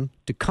predestined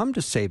to come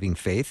to saving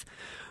faith,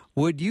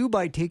 would you,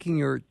 by taking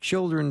your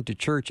children to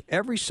church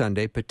every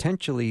Sunday,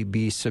 potentially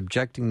be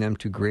subjecting them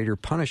to greater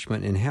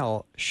punishment in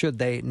hell should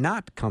they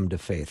not come to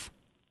faith?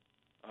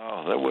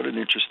 Oh, what an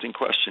interesting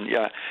question.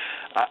 Yeah,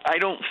 I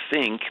don't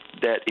think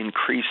that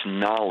increased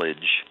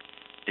knowledge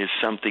is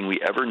something we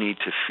ever need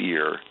to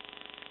fear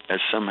as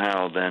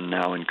somehow then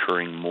now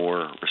incurring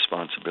more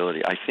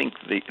responsibility. I think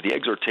the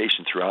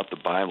exhortation throughout the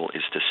Bible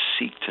is to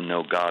seek to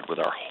know God with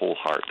our whole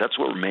heart. That's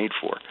what we're made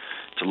for,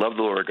 to love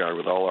the Lord God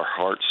with all our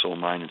heart, soul,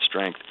 mind, and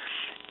strength,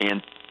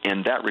 and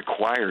And that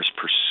requires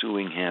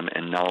pursuing him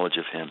and knowledge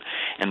of him.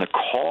 And the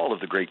call of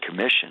the Great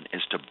Commission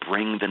is to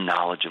bring the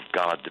knowledge of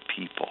God to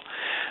people.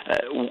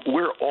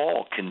 We're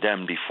all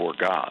condemned before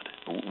God.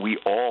 We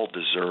all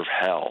deserve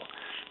hell.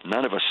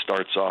 None of us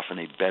starts off in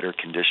a better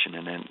condition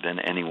than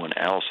anyone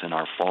else in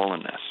our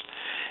fallenness.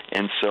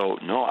 And so,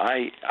 no,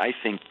 I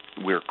think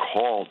we're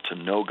called to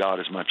know God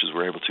as much as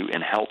we're able to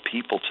and help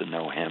people to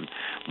know him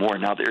more.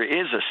 Now, there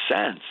is a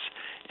sense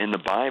in the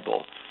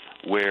Bible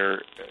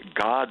where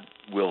God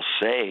will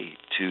say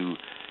to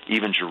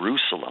even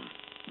Jerusalem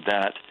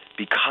that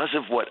because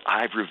of what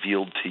I've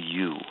revealed to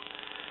you,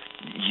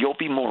 you'll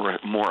be more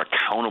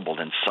accountable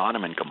than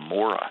Sodom and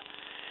Gomorrah.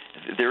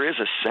 There is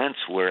a sense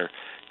where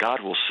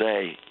God will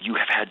say, you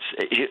have had,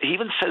 he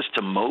even says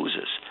to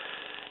Moses,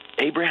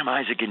 Abraham,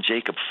 Isaac, and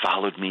Jacob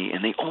followed me,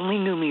 and they only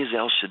knew me as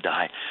El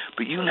Shaddai,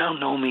 but you now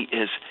know me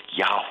as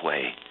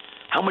Yahweh.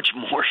 How much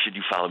more should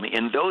you follow me?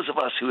 And those of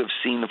us who have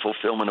seen the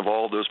fulfillment of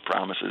all those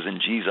promises in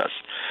Jesus,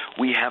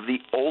 we have the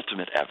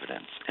ultimate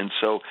evidence. And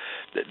so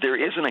there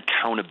is an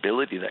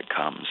accountability that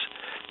comes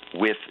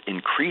with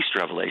increased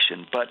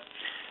revelation, but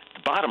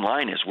the bottom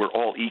line is we're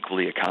all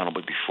equally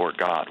accountable before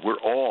God.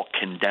 We're all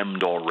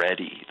condemned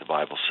already, the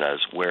Bible says,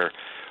 where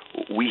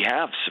we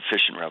have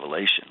sufficient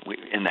revelation.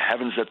 In the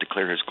heavens that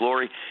declare his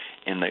glory,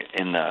 in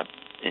the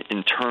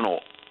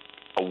internal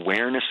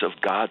awareness of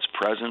God's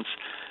presence,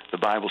 the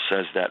Bible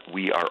says that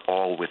we are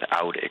all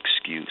without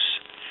excuse.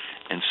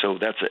 And so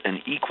that's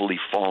an equally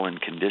fallen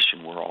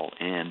condition we're all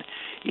in,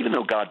 even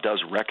though God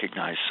does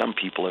recognize some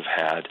people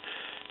have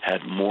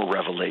had more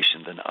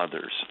revelation than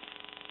others.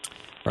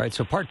 All right,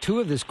 so part two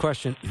of this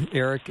question,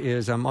 Erik,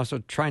 is I'm also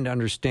trying to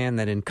understand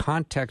that in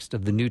context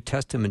of the New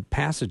Testament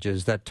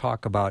passages that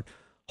talk about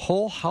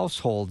whole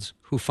households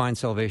who find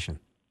salvation.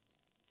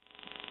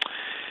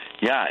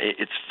 Yeah,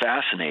 it's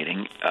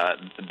fascinating.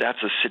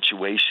 That's a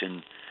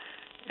situation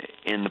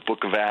in the book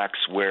of Acts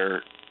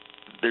where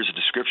there's a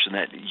description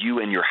that you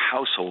and your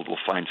household will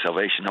find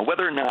salvation. Now,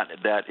 whether or not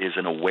that is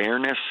an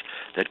awareness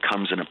that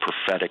comes in a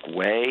prophetic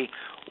way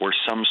or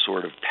some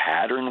sort of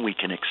pattern we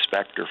can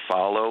expect or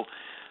follow,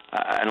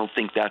 I don't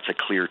think that's a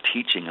clear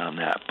teaching on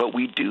that. But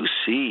we do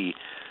see,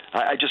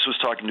 I just was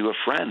talking to a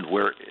friend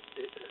where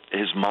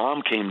his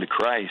mom came to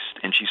Christ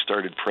and she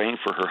started praying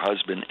for her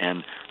husband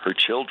and her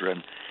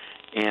children,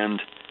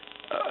 and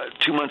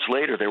 2 months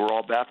later they were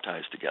all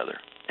baptized together.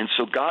 And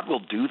so God will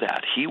do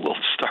that. He will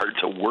start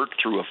to work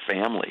through a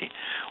family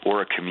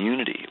or a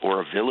community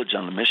or a village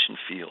on the mission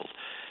field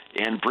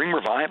and bring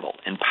revival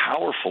in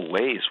powerful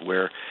ways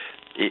where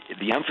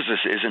the emphasis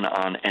isn't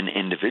on an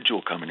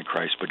individual coming to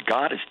Christ, but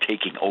God is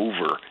taking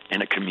over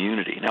in a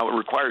community. Now, it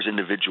requires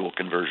individual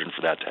conversion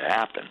for that to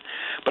happen.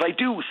 But I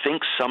do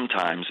think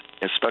sometimes,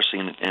 especially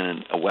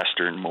in a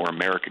Western, more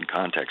American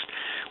context,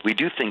 we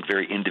do think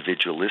very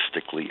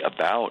individualistically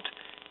about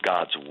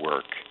God's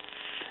work,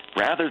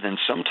 rather than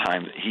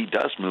sometimes he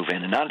does move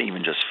in, and not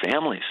even just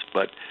families,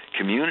 but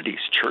communities,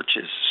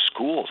 churches,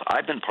 schools.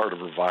 I've been part of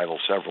revival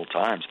several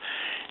times,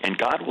 and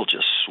God will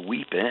just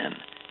sweep in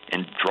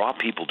and draw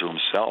people to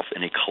himself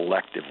in a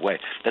collective way.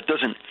 That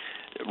doesn't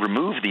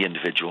remove the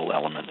individual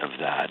element of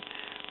that,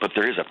 but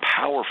there is a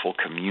powerful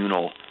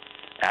communal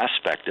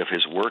aspect of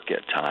his work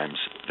at times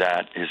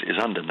that is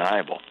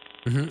undeniable.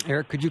 Mm-hmm.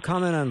 Erik, could you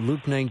comment on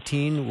Luke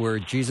 19, where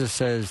Jesus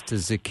says to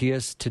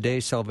Zacchaeus,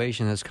 today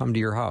salvation has come to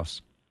your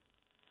house?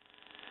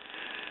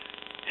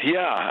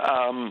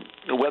 Yeah,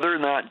 whether or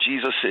not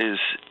Jesus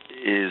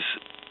is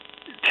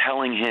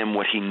telling him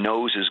what he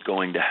knows is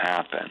going to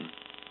happen,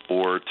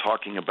 or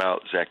talking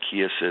about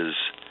Zacchaeus'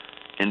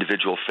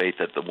 individual faith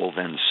that will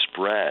then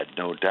spread,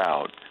 no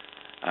doubt,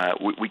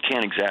 we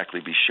can't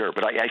exactly be sure.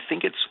 But I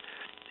think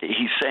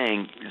he's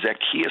saying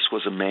Zacchaeus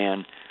was a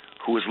man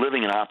who was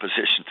living in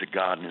opposition to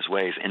God and his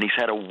ways, and he's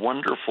had a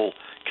wonderful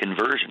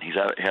conversion. He's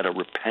had a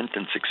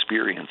repentance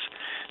experience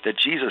that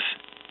Jesus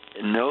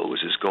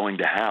knows is going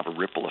to have a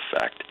ripple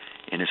effect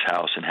in his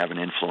house and have an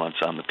influence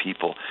on the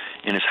people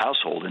in his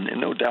household, and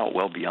no doubt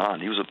well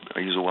beyond. He was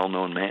a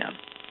well-known man.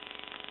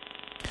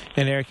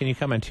 And Erik, can you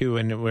comment too,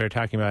 when we're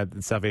talking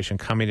about salvation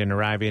coming and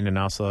arriving, and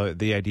also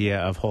the idea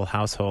of whole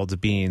households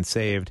being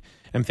saved?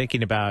 I'm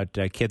thinking about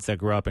kids that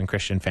grow up in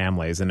Christian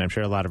families, and I'm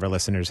sure a lot of our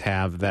listeners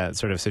have that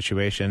sort of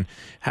situation.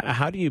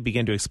 How do you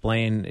begin to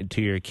explain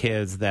to your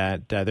kids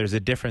that there's a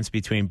difference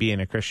between being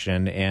a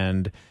Christian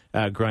and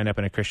growing up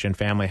in a Christian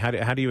family? How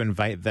do you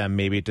invite them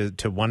maybe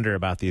to wonder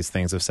about these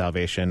things of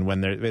salvation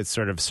when it's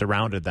sort of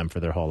surrounded them for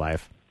their whole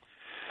life?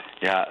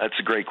 Yeah, that's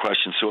a great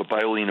question. So at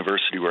Biola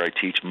University, where I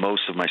teach,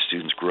 most of my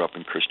students grew up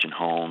in Christian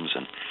homes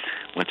and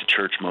went to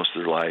church most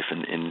of their life,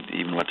 and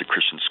even went to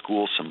Christian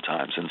schools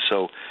sometimes. And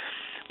so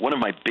one of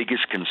my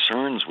biggest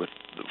concerns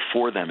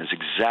for them is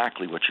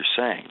exactly what you're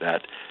saying,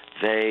 that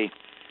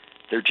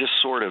they're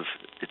just sort of,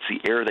 it's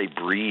the air they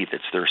breathe,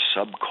 it's their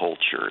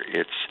subculture,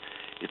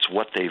 it's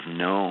what they've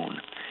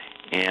known.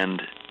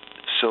 And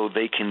so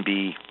they can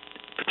be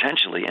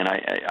potentially, and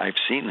I've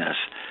seen this,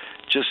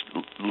 just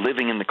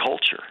living in the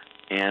culture.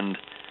 And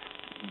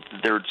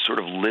they're sort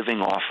of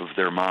living off of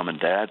their mom and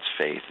dad's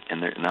faith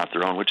and they're not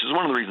their own, which is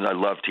one of the reasons I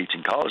love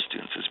teaching college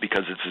students, is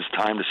because it's this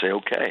time to say,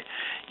 okay,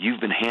 you've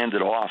been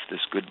handed off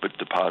this good but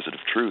deposit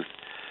of truth.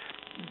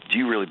 Do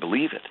you really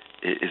believe it?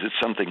 Is it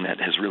something that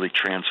has really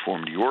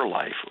transformed your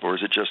life, or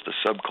is it just a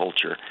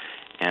subculture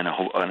and a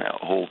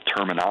whole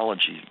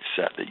terminology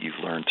set that you've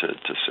learned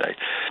to say?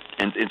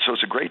 And so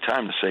it's a great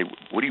time to say,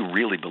 what do you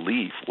really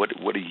believe?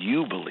 What do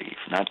you believe?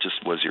 Not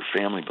just what does your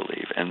family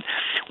believe? And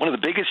one of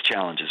the biggest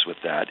challenges with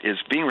that is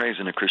being raised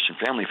in a Christian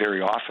family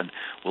very often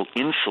will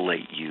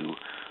insulate you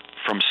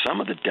from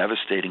some of the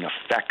devastating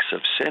effects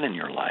of sin in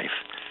your life.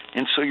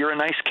 And so you're a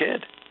nice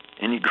kid,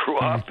 and you grew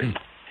up, and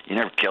you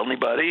never killed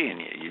anybody,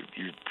 and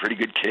you're a pretty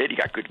good kid, you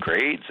got good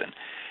grades,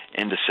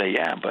 and to say,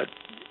 yeah, but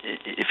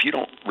if you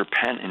don't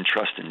repent and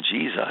trust in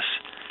Jesus,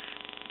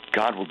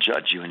 God will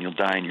judge you and you'll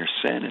die in your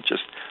sin.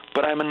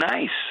 But I'm a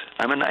nice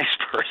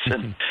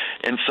person.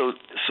 And so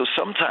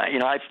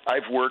sometimes,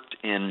 I've worked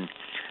in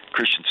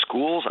Christian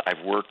schools,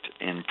 I've worked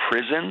in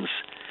prisons,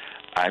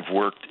 I've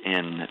worked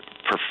in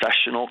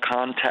professional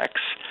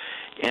contexts,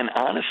 and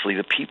honestly,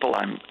 the people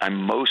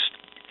I'm most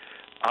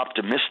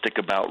optimistic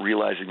about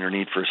realizing their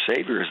need for a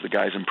Savior is the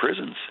guys in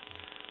prisons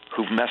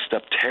who've messed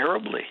up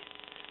terribly,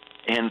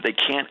 and they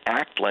can't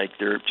act like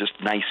they're just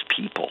nice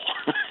people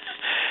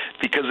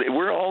because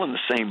we're all in the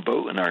same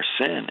boat in our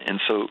sin. And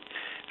so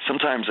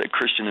sometimes a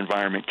Christian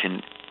environment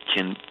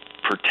can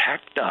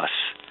protect us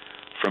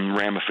from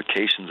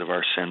ramifications of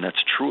our sin.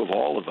 That's true of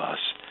all of us,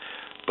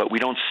 but we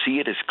don't see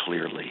it as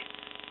clearly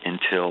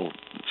until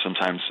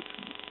sometimes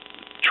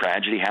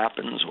tragedy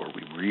happens or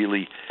we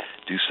really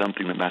do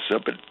something that messes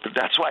up. But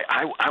that's why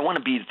I want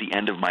to be at the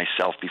end of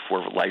myself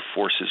before life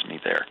forces me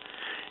there.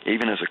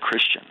 Even as a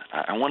Christian,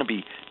 I want to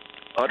be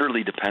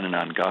utterly dependent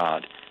on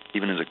God,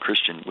 even as a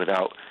Christian,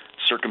 without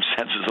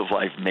circumstances of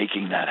life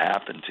making that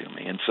happen to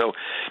me. And so,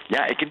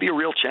 yeah, it can be a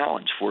real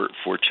challenge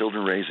for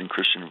children raised in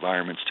Christian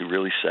environments to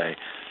really say,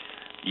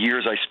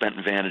 years I spent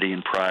in vanity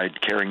and pride,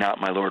 caring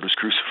not my Lord was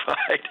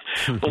crucified.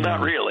 Well,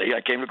 not really.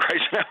 I came to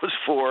Christ when I was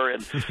 4,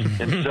 and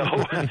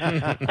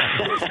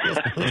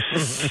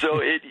so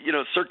it,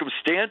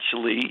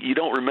 circumstantially, you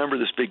don't remember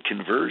this big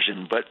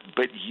conversion, but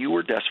you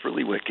were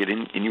desperately wicked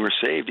and you were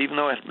saved, even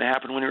though it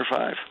happened when you were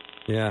 5.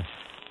 Yeah.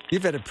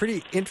 You've had a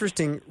pretty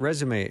interesting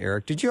resume,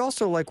 Eric. Did you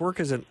also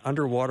work as an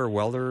underwater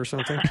welder or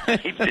something? I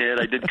did.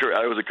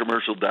 I was a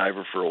commercial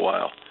diver for a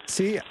while.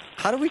 See,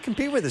 how do we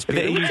compete with this,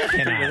 Peter? You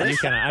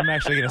cannot. I'm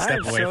actually going to step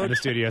away from the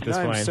studio at this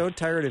point. I'm so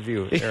tired of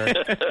you,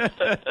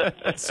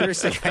 Eric.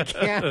 Seriously, I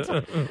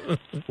can't.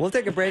 We'll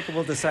take a break and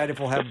we'll decide if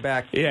we'll have him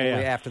back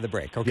after the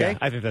break, okay? Yeah,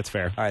 I think that's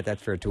fair. All right,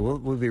 that's fair, too.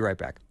 We'll be right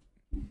back.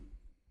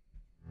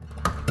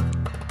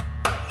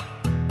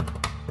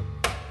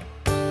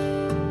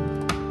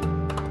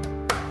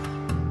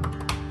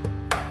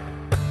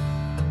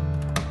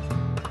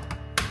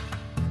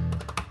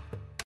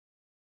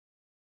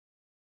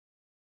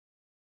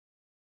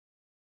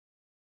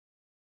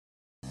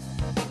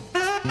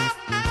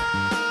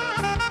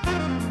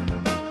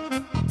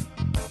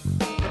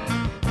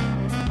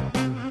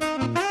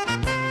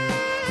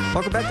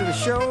 Welcome back to the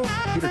show.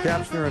 Peter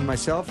Kapsner and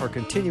myself are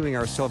continuing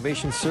our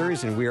Salvation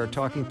series, and we are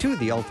talking to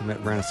the ultimate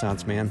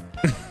Renaissance man,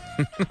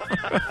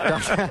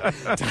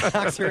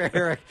 Dr.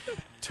 Erik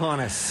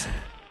Thoennes.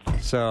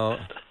 So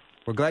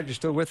we're glad you're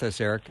still with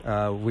us, Erik.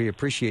 We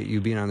appreciate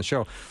you being on the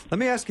show. Let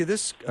me ask you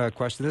this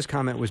question. This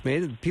comment was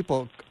made.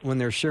 People, when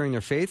they're sharing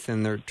their faith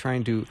and they're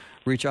trying to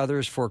reach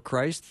others for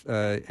Christ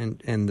and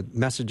the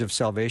message of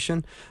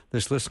salvation,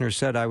 this listener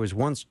said, I was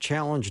once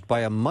challenged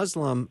by a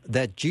Muslim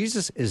that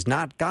Jesus is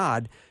not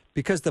God,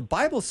 because the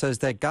Bible says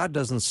that God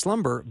doesn't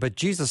slumber, but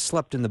Jesus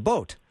slept in the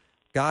boat.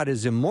 God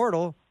is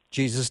immortal.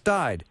 Jesus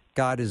died.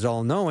 God is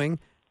all-knowing.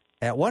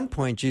 At one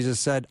point,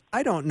 Jesus said,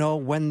 I don't know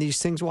when these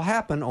things will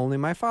happen. Only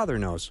my Father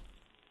knows.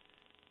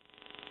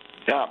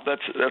 Yeah,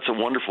 that's a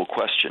wonderful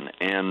question,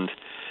 and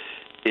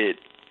it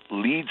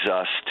leads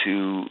us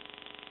to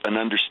an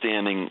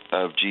understanding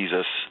of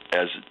Jesus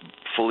as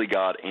fully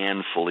God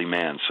and fully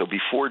man. So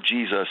before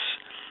Jesus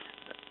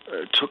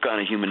took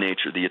on a human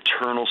nature, the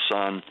eternal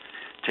Son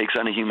takes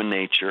on a human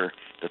nature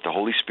that the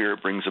Holy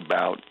Spirit brings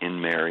about in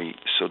Mary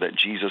so that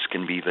Jesus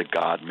can be the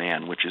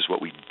God-man, which is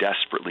what we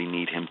desperately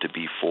need him to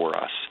be for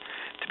us,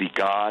 to be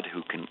God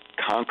who can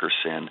conquer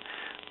sin,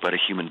 but a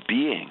human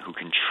being who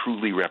can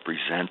truly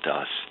represent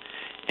us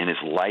in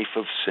his life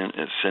of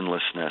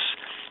sinlessness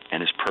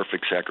and his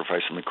perfect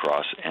sacrifice on the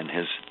cross and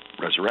his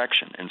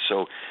resurrection. And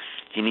so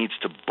he needs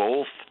to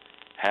both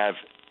have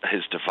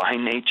his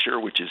divine nature,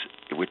 which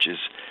is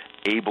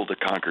able to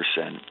conquer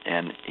sin,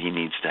 and he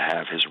needs to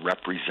have his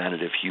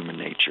representative human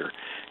nature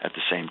at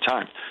the same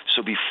time.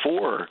 So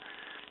before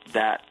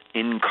that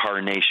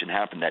incarnation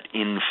happened, that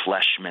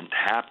infleshment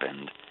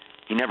happened,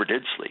 he never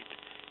did sleep.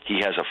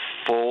 He has a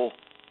full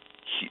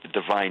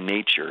divine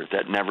nature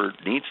that never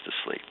needs to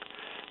sleep,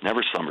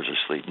 never slumbers or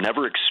sleep,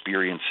 never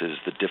experiences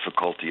the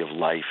difficulty of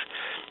life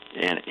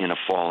in a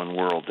fallen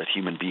world that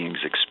human beings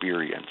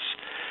experience.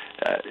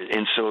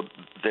 And so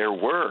there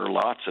were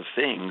lots of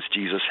things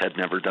Jesus had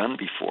never done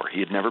before. He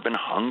had never been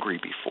hungry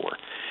before.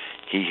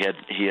 He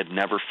had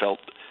never felt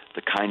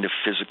the kind of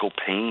physical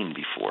pain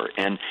before.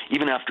 And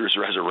even after his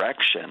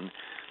resurrection,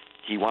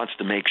 he wants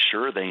to make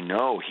sure they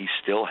know he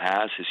still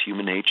has his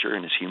human nature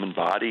and his human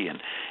body,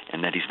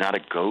 and that he's not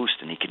a ghost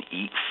and he can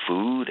eat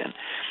food.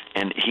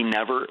 And he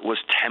never was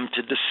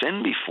tempted to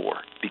sin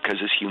before because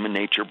his human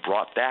nature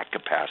brought that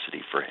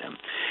capacity for him.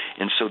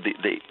 And so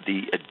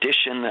the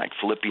addition that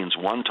Philippians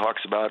 1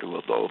 talks about,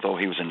 although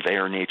he was in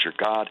very nature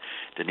God,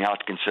 did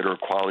not consider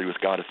equality with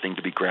God a thing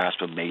to be grasped,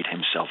 but made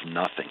himself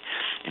nothing.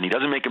 And he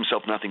doesn't make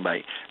himself nothing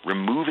by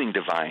removing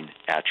divine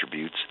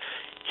attributes.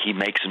 He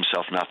makes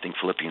himself nothing,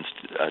 Philippians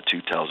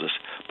 2 tells us,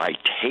 by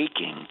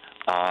taking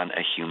on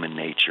a human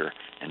nature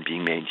and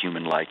being made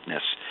human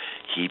likeness.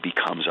 He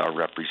becomes our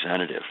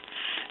representative.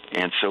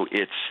 And so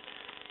it's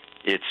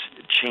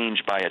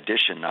change by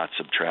addition, not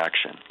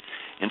subtraction.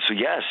 And so,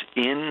 yes,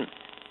 in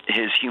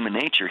his human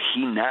nature,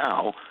 he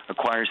now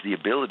acquires the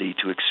ability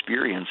to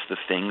experience the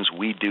things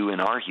we do in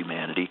our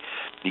humanity,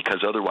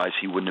 because otherwise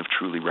he wouldn't have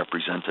truly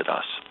represented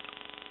us.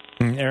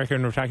 Erik,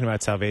 when we're talking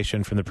about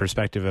salvation from the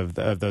perspective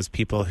of those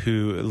people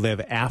who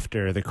live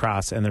after the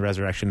cross and the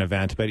resurrection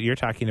event, but you're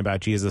talking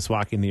about Jesus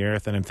walking the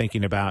earth, and I'm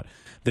thinking about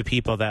the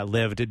people that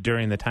lived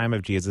during the time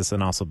of Jesus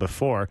and also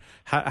before.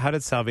 How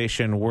did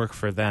salvation work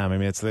for them? I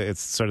mean,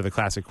 it's sort of the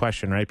classic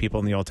question, right? People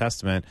in the Old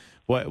Testament,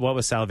 what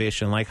was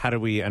salvation like? How do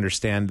we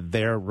understand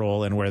their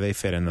role and where they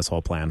fit in this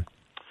whole plan?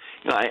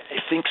 I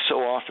think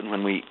so often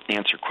when we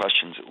answer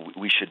questions,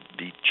 we should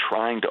be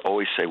trying to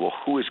always say, well,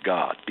 who is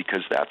God?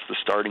 Because that's the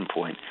starting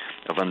point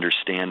of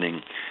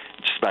understanding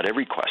just about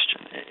every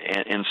question.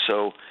 And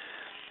so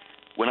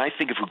when I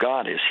think of who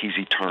God is, he's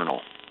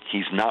eternal.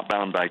 He's not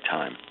bound by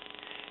time.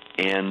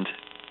 And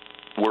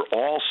we're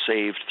all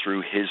saved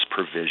through his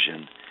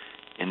provision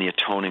in the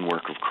atoning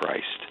work of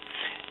Christ.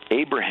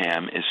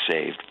 Abraham is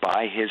saved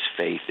by his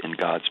faith in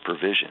God's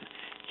provision.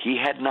 He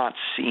had not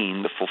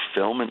seen the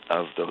fulfillment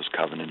of those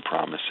covenant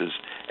promises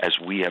as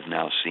we have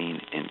now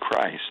seen in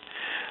Christ.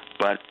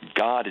 But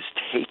God is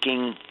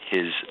taking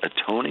his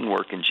atoning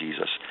work in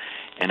Jesus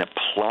and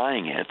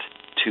applying it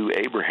to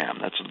Abraham.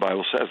 That's what the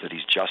Bible says, that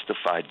he's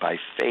justified by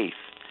faith.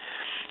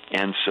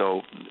 And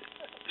so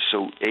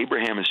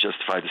Abraham is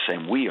justified the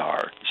same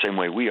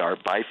way we are,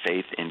 by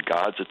faith in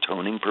God's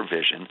atoning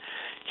provision.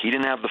 He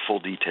didn't have the full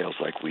details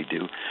like we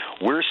do.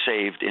 We're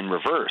saved in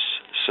reverse.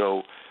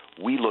 So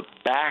we look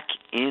back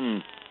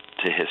into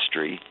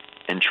history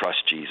and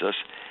trust Jesus.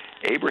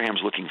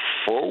 Abraham's looking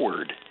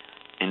forward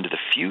into the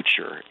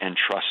future and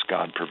trusts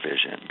God's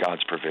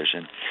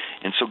provision.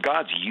 And so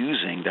God's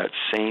using that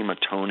same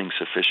atoning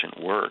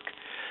sufficient work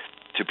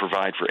to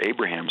provide for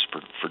Abraham's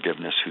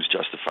forgiveness, who's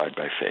justified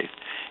by faith,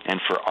 and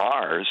for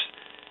ours,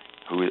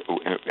 who,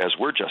 as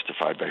we're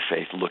justified by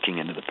faith, looking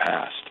into the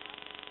past.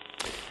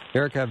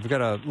 Erik, I've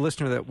got a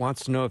listener that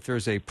wants to know if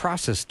there's a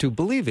process to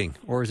believing,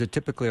 or is it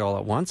typically all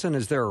at once, and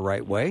is there a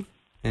right way?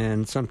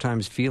 And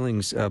sometimes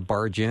feelings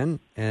barge in,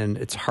 and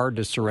it's hard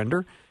to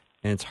surrender,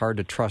 and it's hard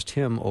to trust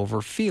him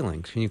over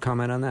feelings. Can you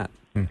comment on that?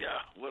 Yeah,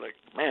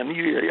 man,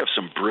 you have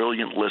some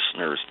brilliant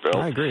listeners,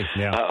 Bill. I agree.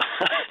 Yeah.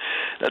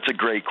 That's a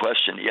great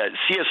question. Yeah,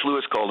 C.S.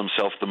 Lewis called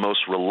himself the most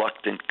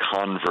reluctant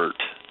convert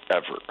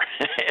ever.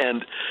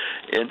 and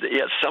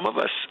yeah, some of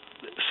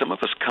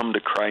us come to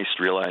Christ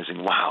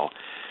realizing, wow,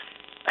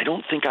 I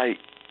don't think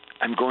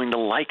I'm going to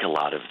like a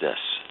lot of this,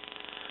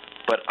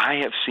 but I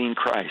have seen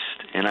Christ,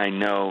 and I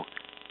know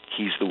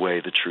he's the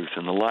way, the truth,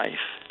 and the life.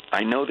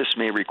 I know this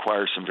may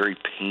require some very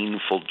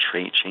painful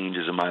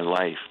changes in my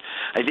life.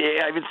 I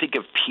even think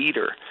of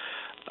Peter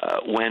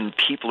when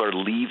people are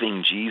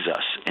leaving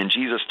Jesus, and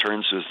Jesus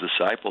turns to his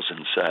disciples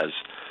and says,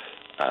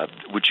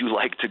 would you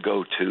like to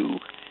go too?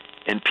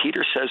 And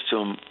Peter says to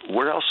him,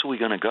 where else are we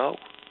going to go?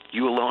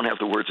 You alone have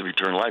the words of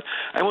eternal life.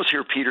 I almost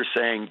hear Peter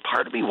saying,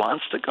 part of me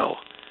wants to go,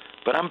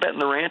 but I'm betting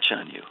the ranch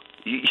on you.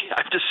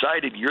 I've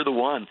decided you're the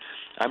one.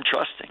 I'm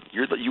trusting.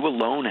 You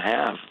alone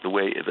have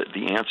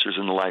the answers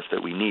in the life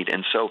that we need.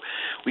 And so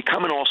we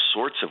come in all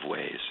sorts of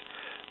ways.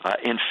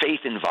 And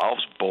faith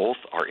involves both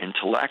our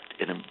intellect,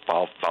 it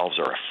involves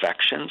our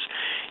affections,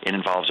 it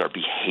involves our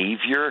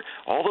behavior.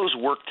 All those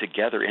work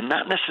together, and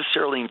not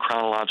necessarily in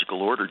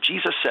chronological order.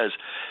 Jesus says,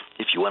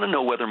 if you want to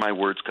know whether my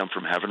words come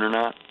from heaven or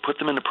not, put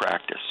them into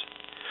practice,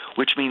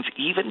 which means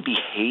even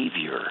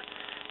behavior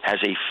has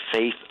a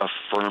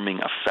faith-affirming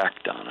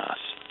effect on us.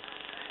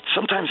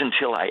 Sometimes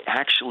until I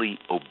actually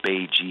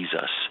obey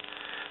Jesus,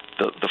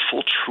 the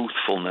full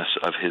truthfulness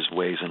of his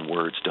ways and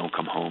words don't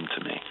come home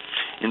to me.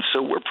 And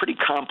so we're pretty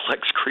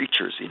complex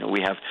creatures. You know, we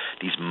have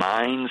these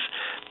minds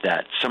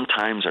that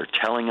sometimes are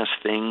telling us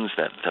things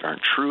that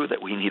aren't true,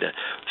 that we need to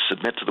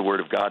submit to the Word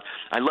of God.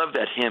 I love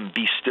that hymn,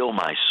 Be Still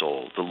My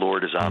Soul, the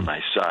Lord is on my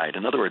side.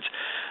 In other words,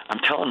 I'm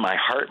telling my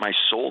heart, my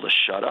soul to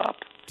shut up.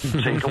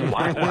 Saying,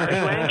 why are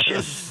you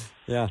anxious?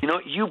 Yeah. You know,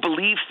 you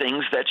believe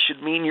things that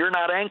should mean you're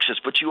not anxious,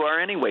 but you are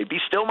anyway. Be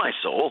still, my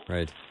soul.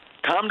 Right.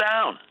 Calm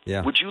down.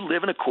 Yeah. Would you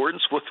live in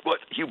accordance with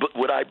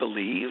what I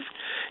believe?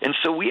 And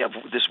so we have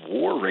this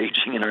war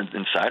raging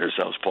inside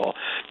ourselves. Paul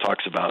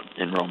talks about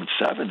in Romans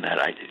 7 that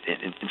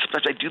and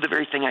sometimes I do the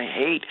very thing I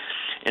hate.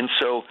 And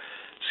so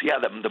yeah,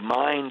 the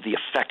mind, the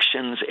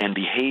affections, and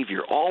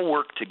behavior all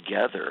work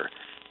together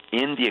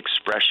in the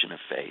expression of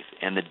faith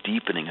and the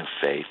deepening of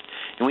faith.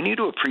 And we need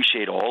to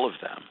appreciate all of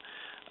them.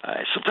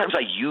 Sometimes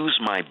I use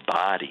my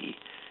body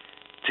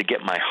to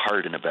get my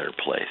heart in a better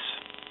place.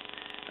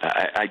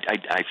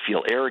 I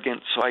feel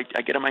arrogant, so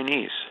I get on my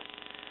knees.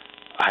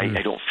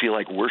 I don't feel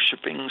like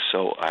worshiping,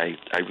 so I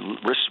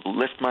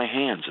lift my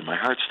hands, and my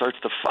heart starts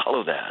to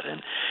follow that.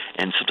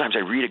 And sometimes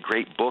I read a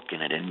great book,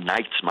 and it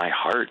ignites my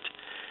heart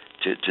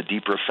to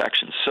deeper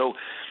affection. So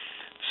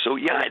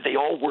yeah, they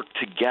all work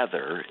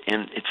together,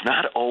 and it's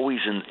not always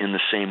in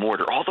the same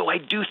order. Although I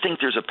do think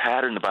there's a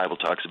pattern the Bible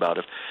talks about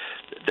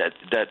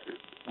that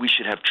we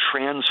should have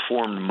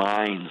transformed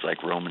minds,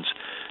 like Romans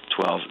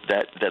 12,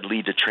 that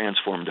lead to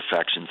transformed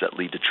affections, that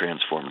lead to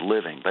transformed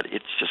living. But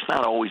it's just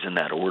not always in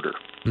that order.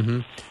 Mm-hmm.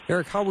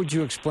 Eric, how would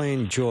you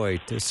explain joy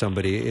to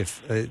somebody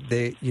if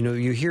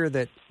you hear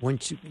that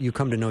once you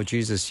come to know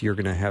Jesus, you're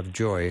going to have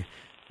joy?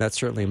 That's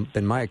certainly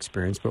been my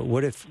experience. But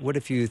what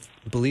if you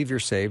believe you're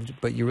saved,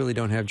 but you really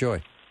don't have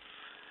joy?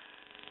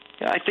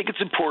 Yeah, I think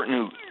it's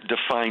important to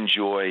define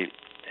joy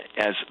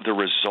as the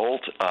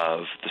result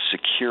of the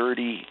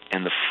security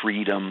and the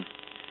freedom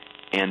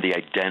and the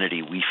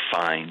identity we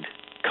find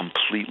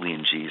completely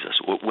in Jesus.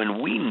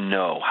 When we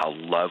know how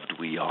loved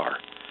we are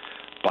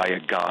by a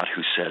God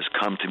who says,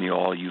 "Come to me,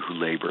 all you who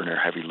labor and are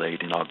heavy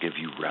laden, and I'll give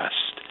you rest."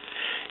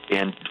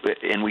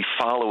 And we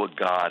follow a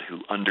God who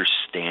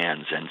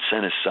understands and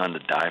sent his son to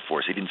die for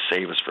us. He didn't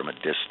save us from a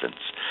distance.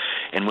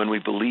 And when we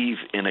believe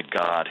in a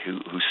God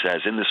who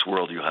says, "In this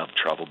world you'll have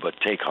trouble, but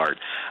take heart,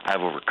 I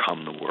have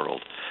overcome the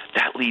world,"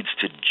 that leads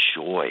to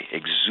joy,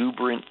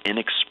 exuberant,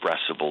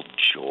 inexpressible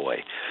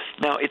joy.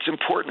 Now, it's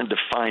important to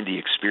define the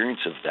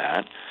experience of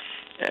that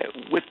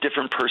with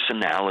different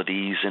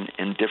personalities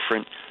and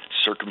different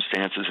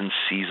circumstances and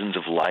seasons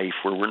of life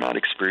where we're not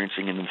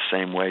experiencing it in the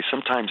same way.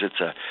 Sometimes it's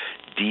a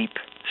deep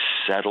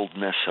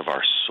settledness of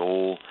our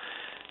soul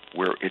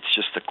where it's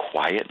just a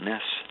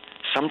quietness.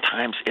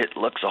 Sometimes it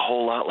looks a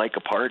whole lot like a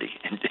party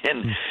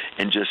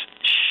and just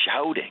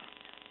shouting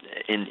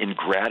in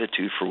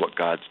gratitude for what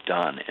God's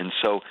done. And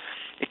so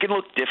it can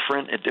look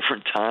different at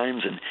different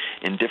times and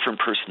in different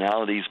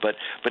personalities, but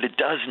it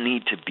does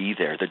need to be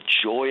there. The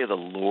joy of the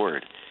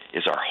Lord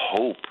is our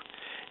hope.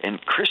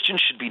 And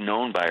Christians should be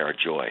known by our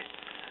joy,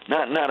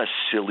 not a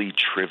silly,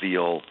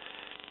 trivial,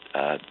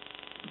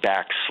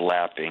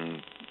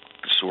 backslapping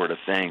sort of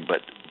thing,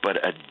 but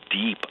a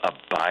deep,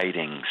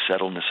 abiding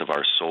settledness of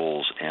our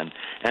souls and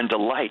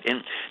delight.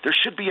 And there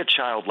should be a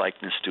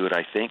childlikeness to it,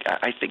 I think.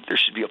 I think there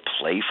should be a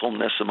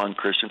playfulness among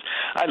Christians.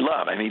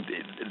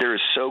 There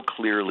is so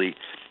clearly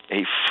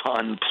a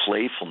fun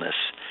playfulness,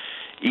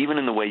 even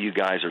in the way you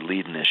guys are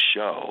leading this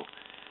show,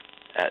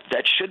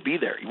 that should be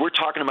there. We're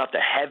talking about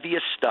the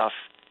heaviest stuff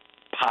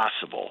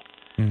possible,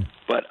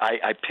 but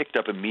I picked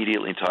up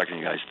immediately in talking to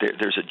you guys,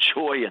 there's a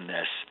joy in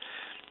this,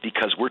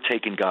 because we're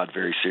taking God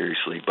very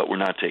seriously, but we're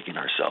not taking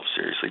ourselves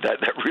seriously. That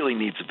really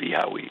needs to be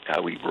how we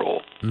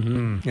roll.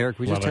 Mm-hmm. Eric,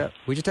 we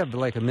just have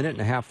like a minute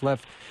and a half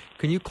left.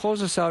 Can you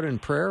close us out in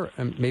prayer,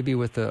 and maybe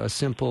with a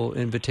simple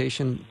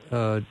invitation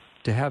to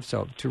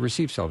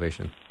receive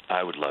salvation?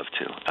 I would love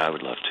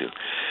to.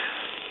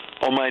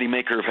 Almighty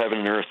Maker of heaven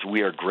and earth,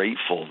 we are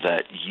grateful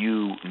that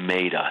you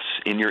made us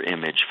in your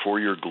image for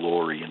your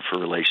glory and for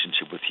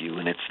relationship with you,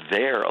 and it's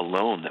there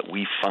alone that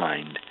we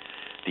find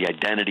the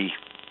identity,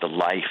 the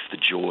life, the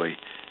joy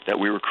that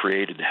we were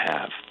created to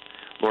have.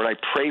 Lord, I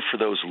pray for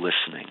those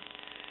listening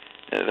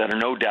that are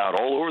no doubt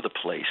all over the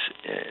place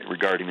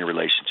regarding their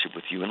relationship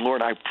with you. And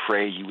Lord, I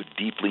pray you would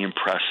deeply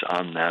impress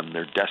on them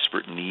their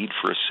desperate need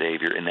for a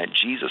Savior, and that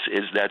Jesus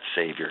is that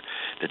Savior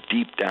that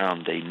deep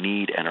down they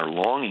need and are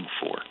longing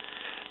for.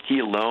 He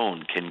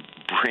alone can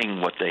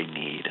bring what they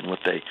need and what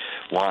they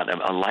want,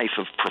 a life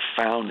of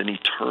profound and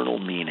eternal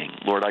meaning.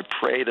 Lord, I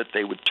pray that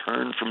they would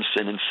turn from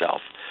sin and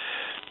self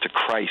to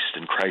Christ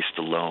and Christ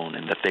alone,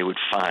 and that they would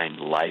find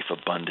life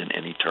abundant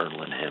and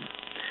eternal in him.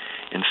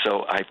 And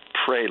so I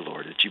pray,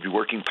 Lord, that you be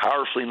working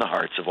powerfully in the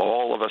hearts of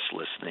all of us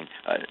listening,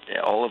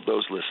 all of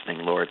those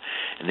listening, Lord,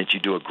 and that you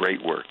do a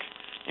great work.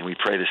 And we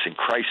pray this in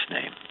Christ's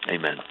name.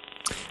 Amen.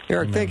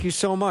 Eric, thank you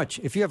so much.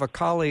 If you have a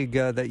colleague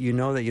that you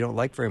know that you don't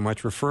like very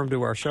much, refer him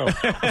to our show.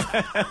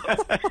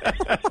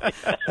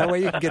 That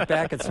way you can get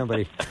back at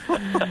somebody.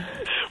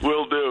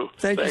 Will do.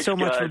 Thank you so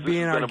much for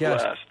being our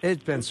guest. Blast.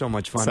 It's been so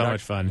much fun.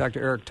 Much fun.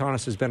 Dr. Erik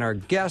Thoennes has been our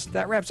guest.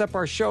 That wraps up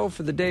our show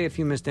for the day. If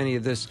you missed any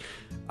of this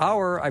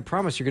hour, I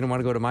promise you're going to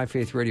want to go to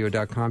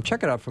myfaithradio.com.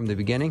 Check it out from the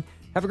beginning.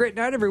 Have a great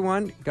night,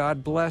 everyone.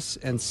 God bless,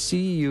 and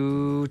see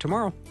you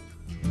tomorrow.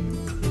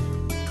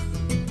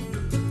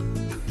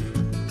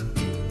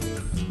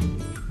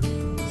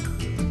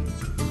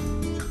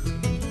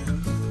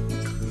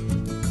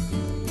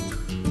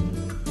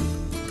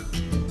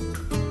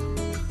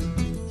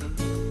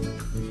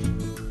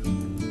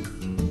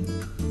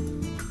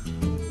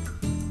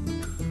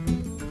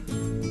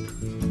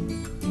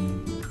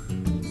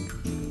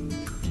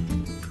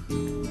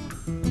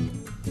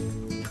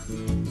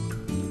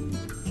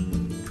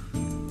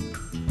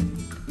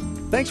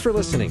 Thanks for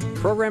listening.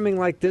 Programming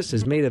like this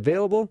is made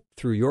available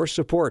through your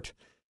support.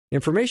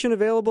 Information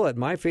available at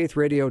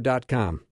myfaithradio.com.